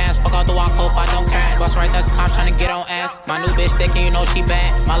jack. Hands fuck out the walk, hope I don't crash. Bust right, that's the cops trying to get on ass. My new bitch thick and you know she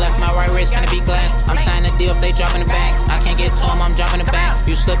bad. My left, my right wrist finna be glass. I'm signing a deal if they drop in the bag. I can't get to him, I'm dropping the back.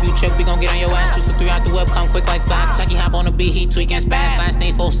 You slip, you trip, we gon' get on your ass. 2 to 3 out the whip, come quick like flash. Chucky hop on the beat, he tweak and spaz. Last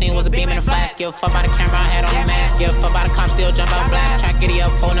name full scene was a beam and a flash. Give a fuck by the camera, I had on the mask. Give a fuck by the cops, still jump out blast. Track giddy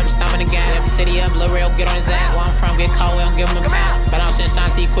up, phone them, stomping the gas. Lift the city up, Lil Real, get on his ass. Where I'm from, get caught, we don't give him a pass. But I'm on since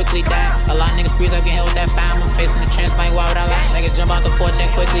Sean C quickly died. A lot of niggas freeze up, get hit with that fire. I'm facing the trench like why would I lie? Niggas jump out the porch and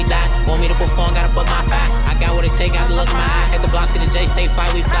quickly die. Want me to perform, gotta book my fire. I got what it take, got to look in my eye. Hit the block, see the J's, take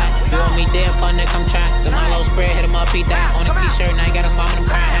fight, we fly. You want me dead, fun nigga, come try. The my low spread, hit him up, he died. On a t-shirt, now you got a mom and I'm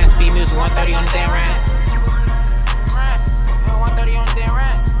crying. High speed music, 130 on the damn ride. 130 on the damn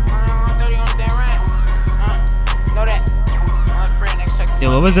ride. 130 on the damn ride. Know that.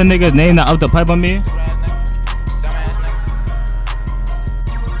 Yo, what was the nigga's name that up the pipe on me?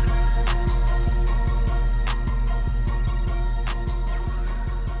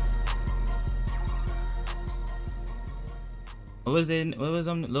 What was it? What was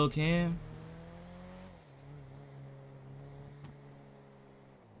Lil Kim?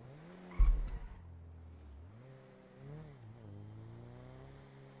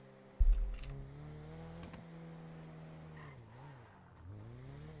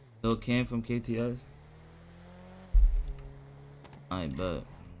 Lil Kim from KTS. I bet.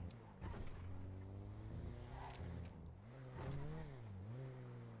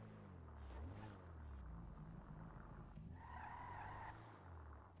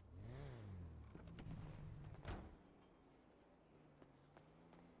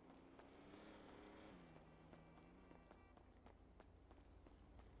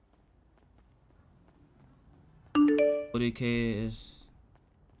 $40K is.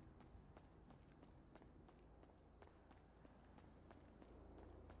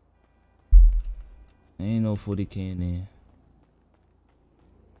 Ain't no 40K in there.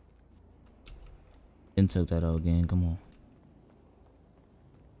 Then took that out again. Come on.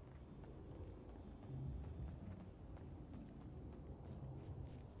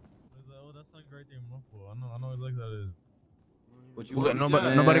 Oh, that's not great thing, I know exactly that is. What you got?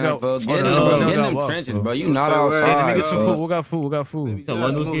 Nobody got. Bro, get in them trenches, bro. You not outside. Let me get some food. We got food. We got food.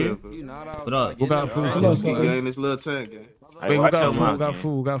 What up? We got food. Gang, this little tank, gang. Wait, we got food. We got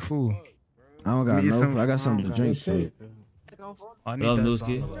food. We got food. I don't got no. I got something to drink. Shit. I need What up, that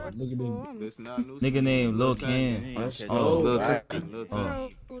Nooski? Nigga named Lil Kim. Oh, Lil Tan. Lil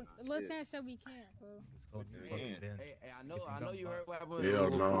Tan said we can't, bro. Hey, I know you heard what happened. Hell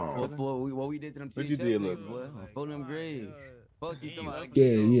no. What we did to them What you did, look? Vote them grade. Fuck you, somebody.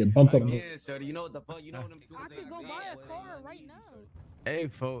 Yeah, bump up. Yeah, shorty, you know what the fuck? You know what them I could go buy a car right now. Hey,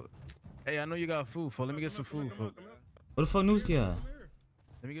 folks. Hey, I know you got food, folks. Let me get some food, folks. what the fuck Nooski at?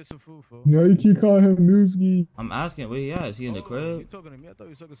 Let me get some food, folks. No, you keep calling him Newski. I'm asking where he at. Is he in the You crib? talking to me? I thought you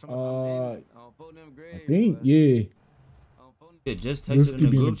was talking to somebody. I think, yeah. Yeah, just texted in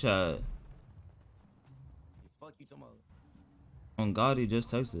the group chat. Fuck you, tomorrow. On God, he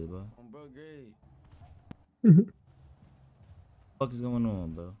just texted, bro. On bro grade. What the fuck is going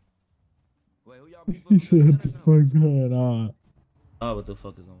on, bro? Wait, who y'all He said, what the fuck's going on? Oh, what the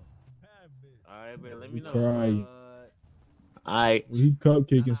fuck is going on? Alright, man, let me know. Cry. Alright. He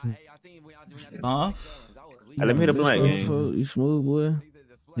cupcaking some. Huh? Let me hit a blunt, gang. You smooth, boy?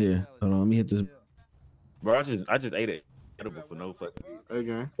 Yeah. Hold on, let me hit this. Bro, I just ate it. Edible for no fucking. Hey,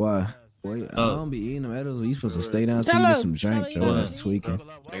 gang. Why? Wait, I don't be eating them edibles. You supposed to stay down till you get some drink. Yo, that's tweaking.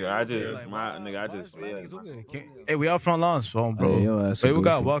 Nigga, I just. Hey, we out front lawns, phone, bro. Hey, yo, Wait, we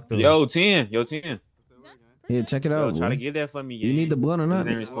got walk though. Yo, 10. Yo, 10. Yeah, check it out. Yo, try to boy. get that for me, You need the blunt or not?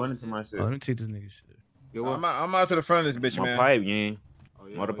 They ain't responding to my shit. Oh, let me take this nigga shit. Yo, I'm out to the front of this bitch, My man. pipe, gang.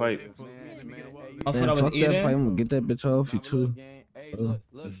 Motor pipe. I thought I Man, was fuck that eating. pipe. I'm gonna get that bitch off you too. Hey, look,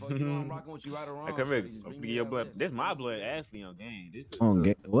 fuck, you know I'm rocking with you right or wrong. Hey, come here. I'm gonna get your blood. This my blood, Ashley, on game. This bitch On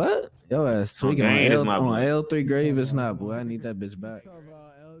tough. what? Yo ass tweaking On on, game, L, it's my on blood. L3 grave. It's not, boy. I need that bitch back.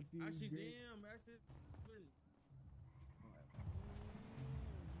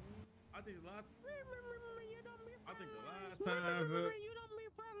 I think the last time, bro. I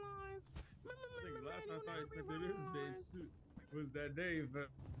think the last time somebody sniffed this bitch was that day, bro.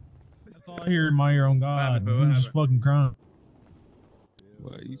 That's all I hear in my ear on God. What You just happened? fucking crying.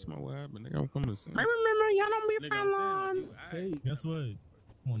 What? You smell what happened? Nigga, I'm coming to see. Y'all don't be friendly. Hey, guess what?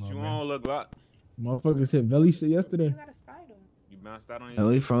 Come on, You man. on, look, Glock? Motherfuckers hit belly shit yesterday. You got a spider. You bounced out on Hell,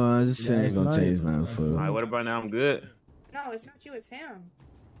 your we from this shit ain't gonna Last change night. nothing for. Alright, what about now? I'm good. No, it's not you, it's him.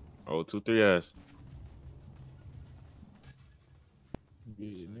 Oh, 2-3 ass.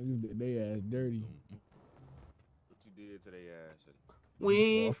 Yeah, niggas get their ass dirty. What you did to their ass?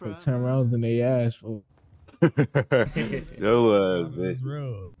 We I put 10 rounds in their ass for. Yo, That's bitch.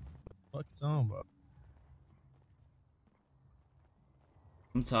 real. Fuck you talking about?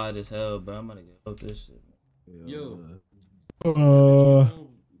 I'm tired as hell, bro. I'm gonna get out this shit. Yo.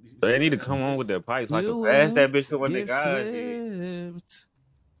 They need to come on with their pipes. So I can You pass that will bitch to one get nigga. flipped.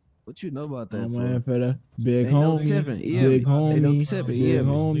 What you know about that? Oh man, fella. Big Ain't no homie, tipping. Yeah, big homie, ain't no big tipping. Yeah,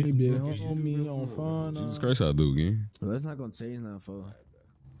 homie, big homie on fun. Jesus Christ, I do again. Well, it's not gonna change now, for.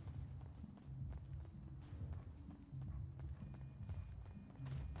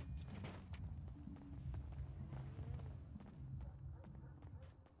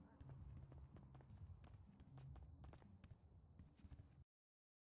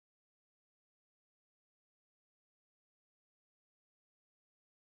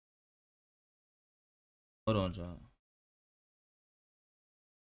 Hold on, John.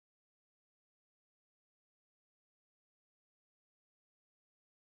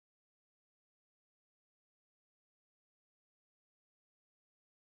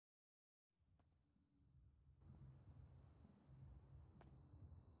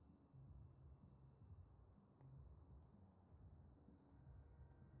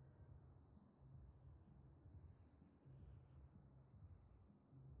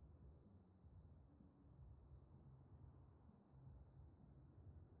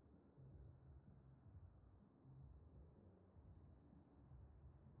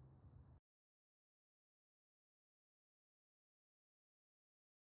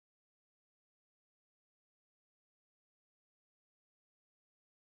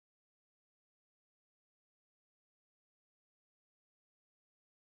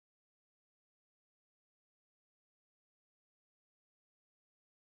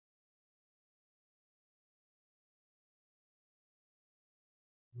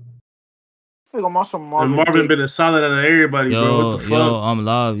 Marvin been a solid out of everybody, bro. What the fuck? Yo, I'm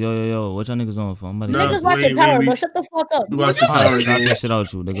live. Yo. What y'all niggas on for? I'm about to Niggas watching Power, bro. Shut the fuck up. We watching Power. Slap that shit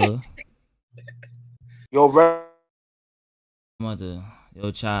out you, nigga. Yo, bro. I'm about to,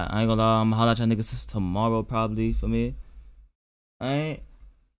 yo, chat. I ain't gonna lie. I'm gonna holler at y'all niggas tomorrow, probably, for me. I'm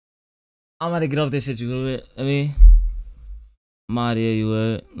about to get off this shit, you heard? I mean, I'm out here, you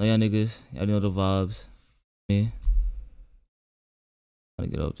heard? Know y'all niggas. Y'all know the vibes. Me. I'm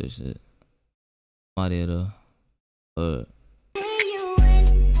about to get off this shit. I'm out here, though.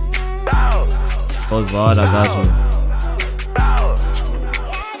 Post VOD, I got you.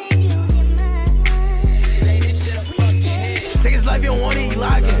 Take his life, you don't want it, he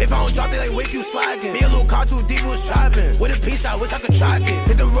locking. If I don't drop it, like wake you slacking. Me a little car too deep, was trapping. With a piece, I wish I could track it.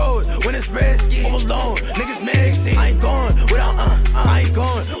 Hit the road when it's risky. Home alone, niggas mixing. I ain't going without I ain't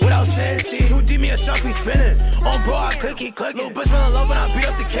going without sensing. Too deep, me a shock, we spinning. On bro, I click, he clicking. Little bitch fell in love when I beat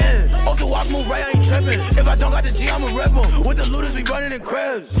up the can. Off the walk, move right, I ain't tripping. If I don't got the G, I'ma rip him. With the looters, we running in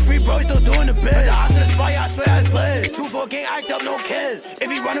cribs. Free bros still doing the bit. The option is fire, I swear I slid. 2-4 gang act up, no kids.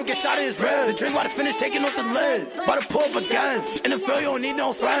 If he run him, get shot in his ribs. The drink about to finish, taking off the lid. About to pull up again. In the field, you don't need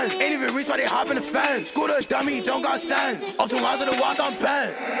no friends. Ain't even reach why they hop in the fence. Scooter a dummy, don't got sense. Up to lines of the walk, I'm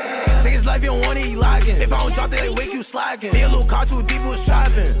bent. Take his life, you don't want it, he lacking. If I don't drop it, they wake you slacking. Me a little car too deep, was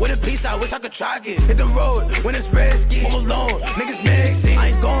trapping. With a piece, I wish I could track it. Hit the road when it's risky. Home alone, niggas mixing. I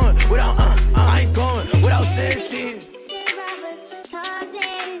ain't going without I ain't going without safety.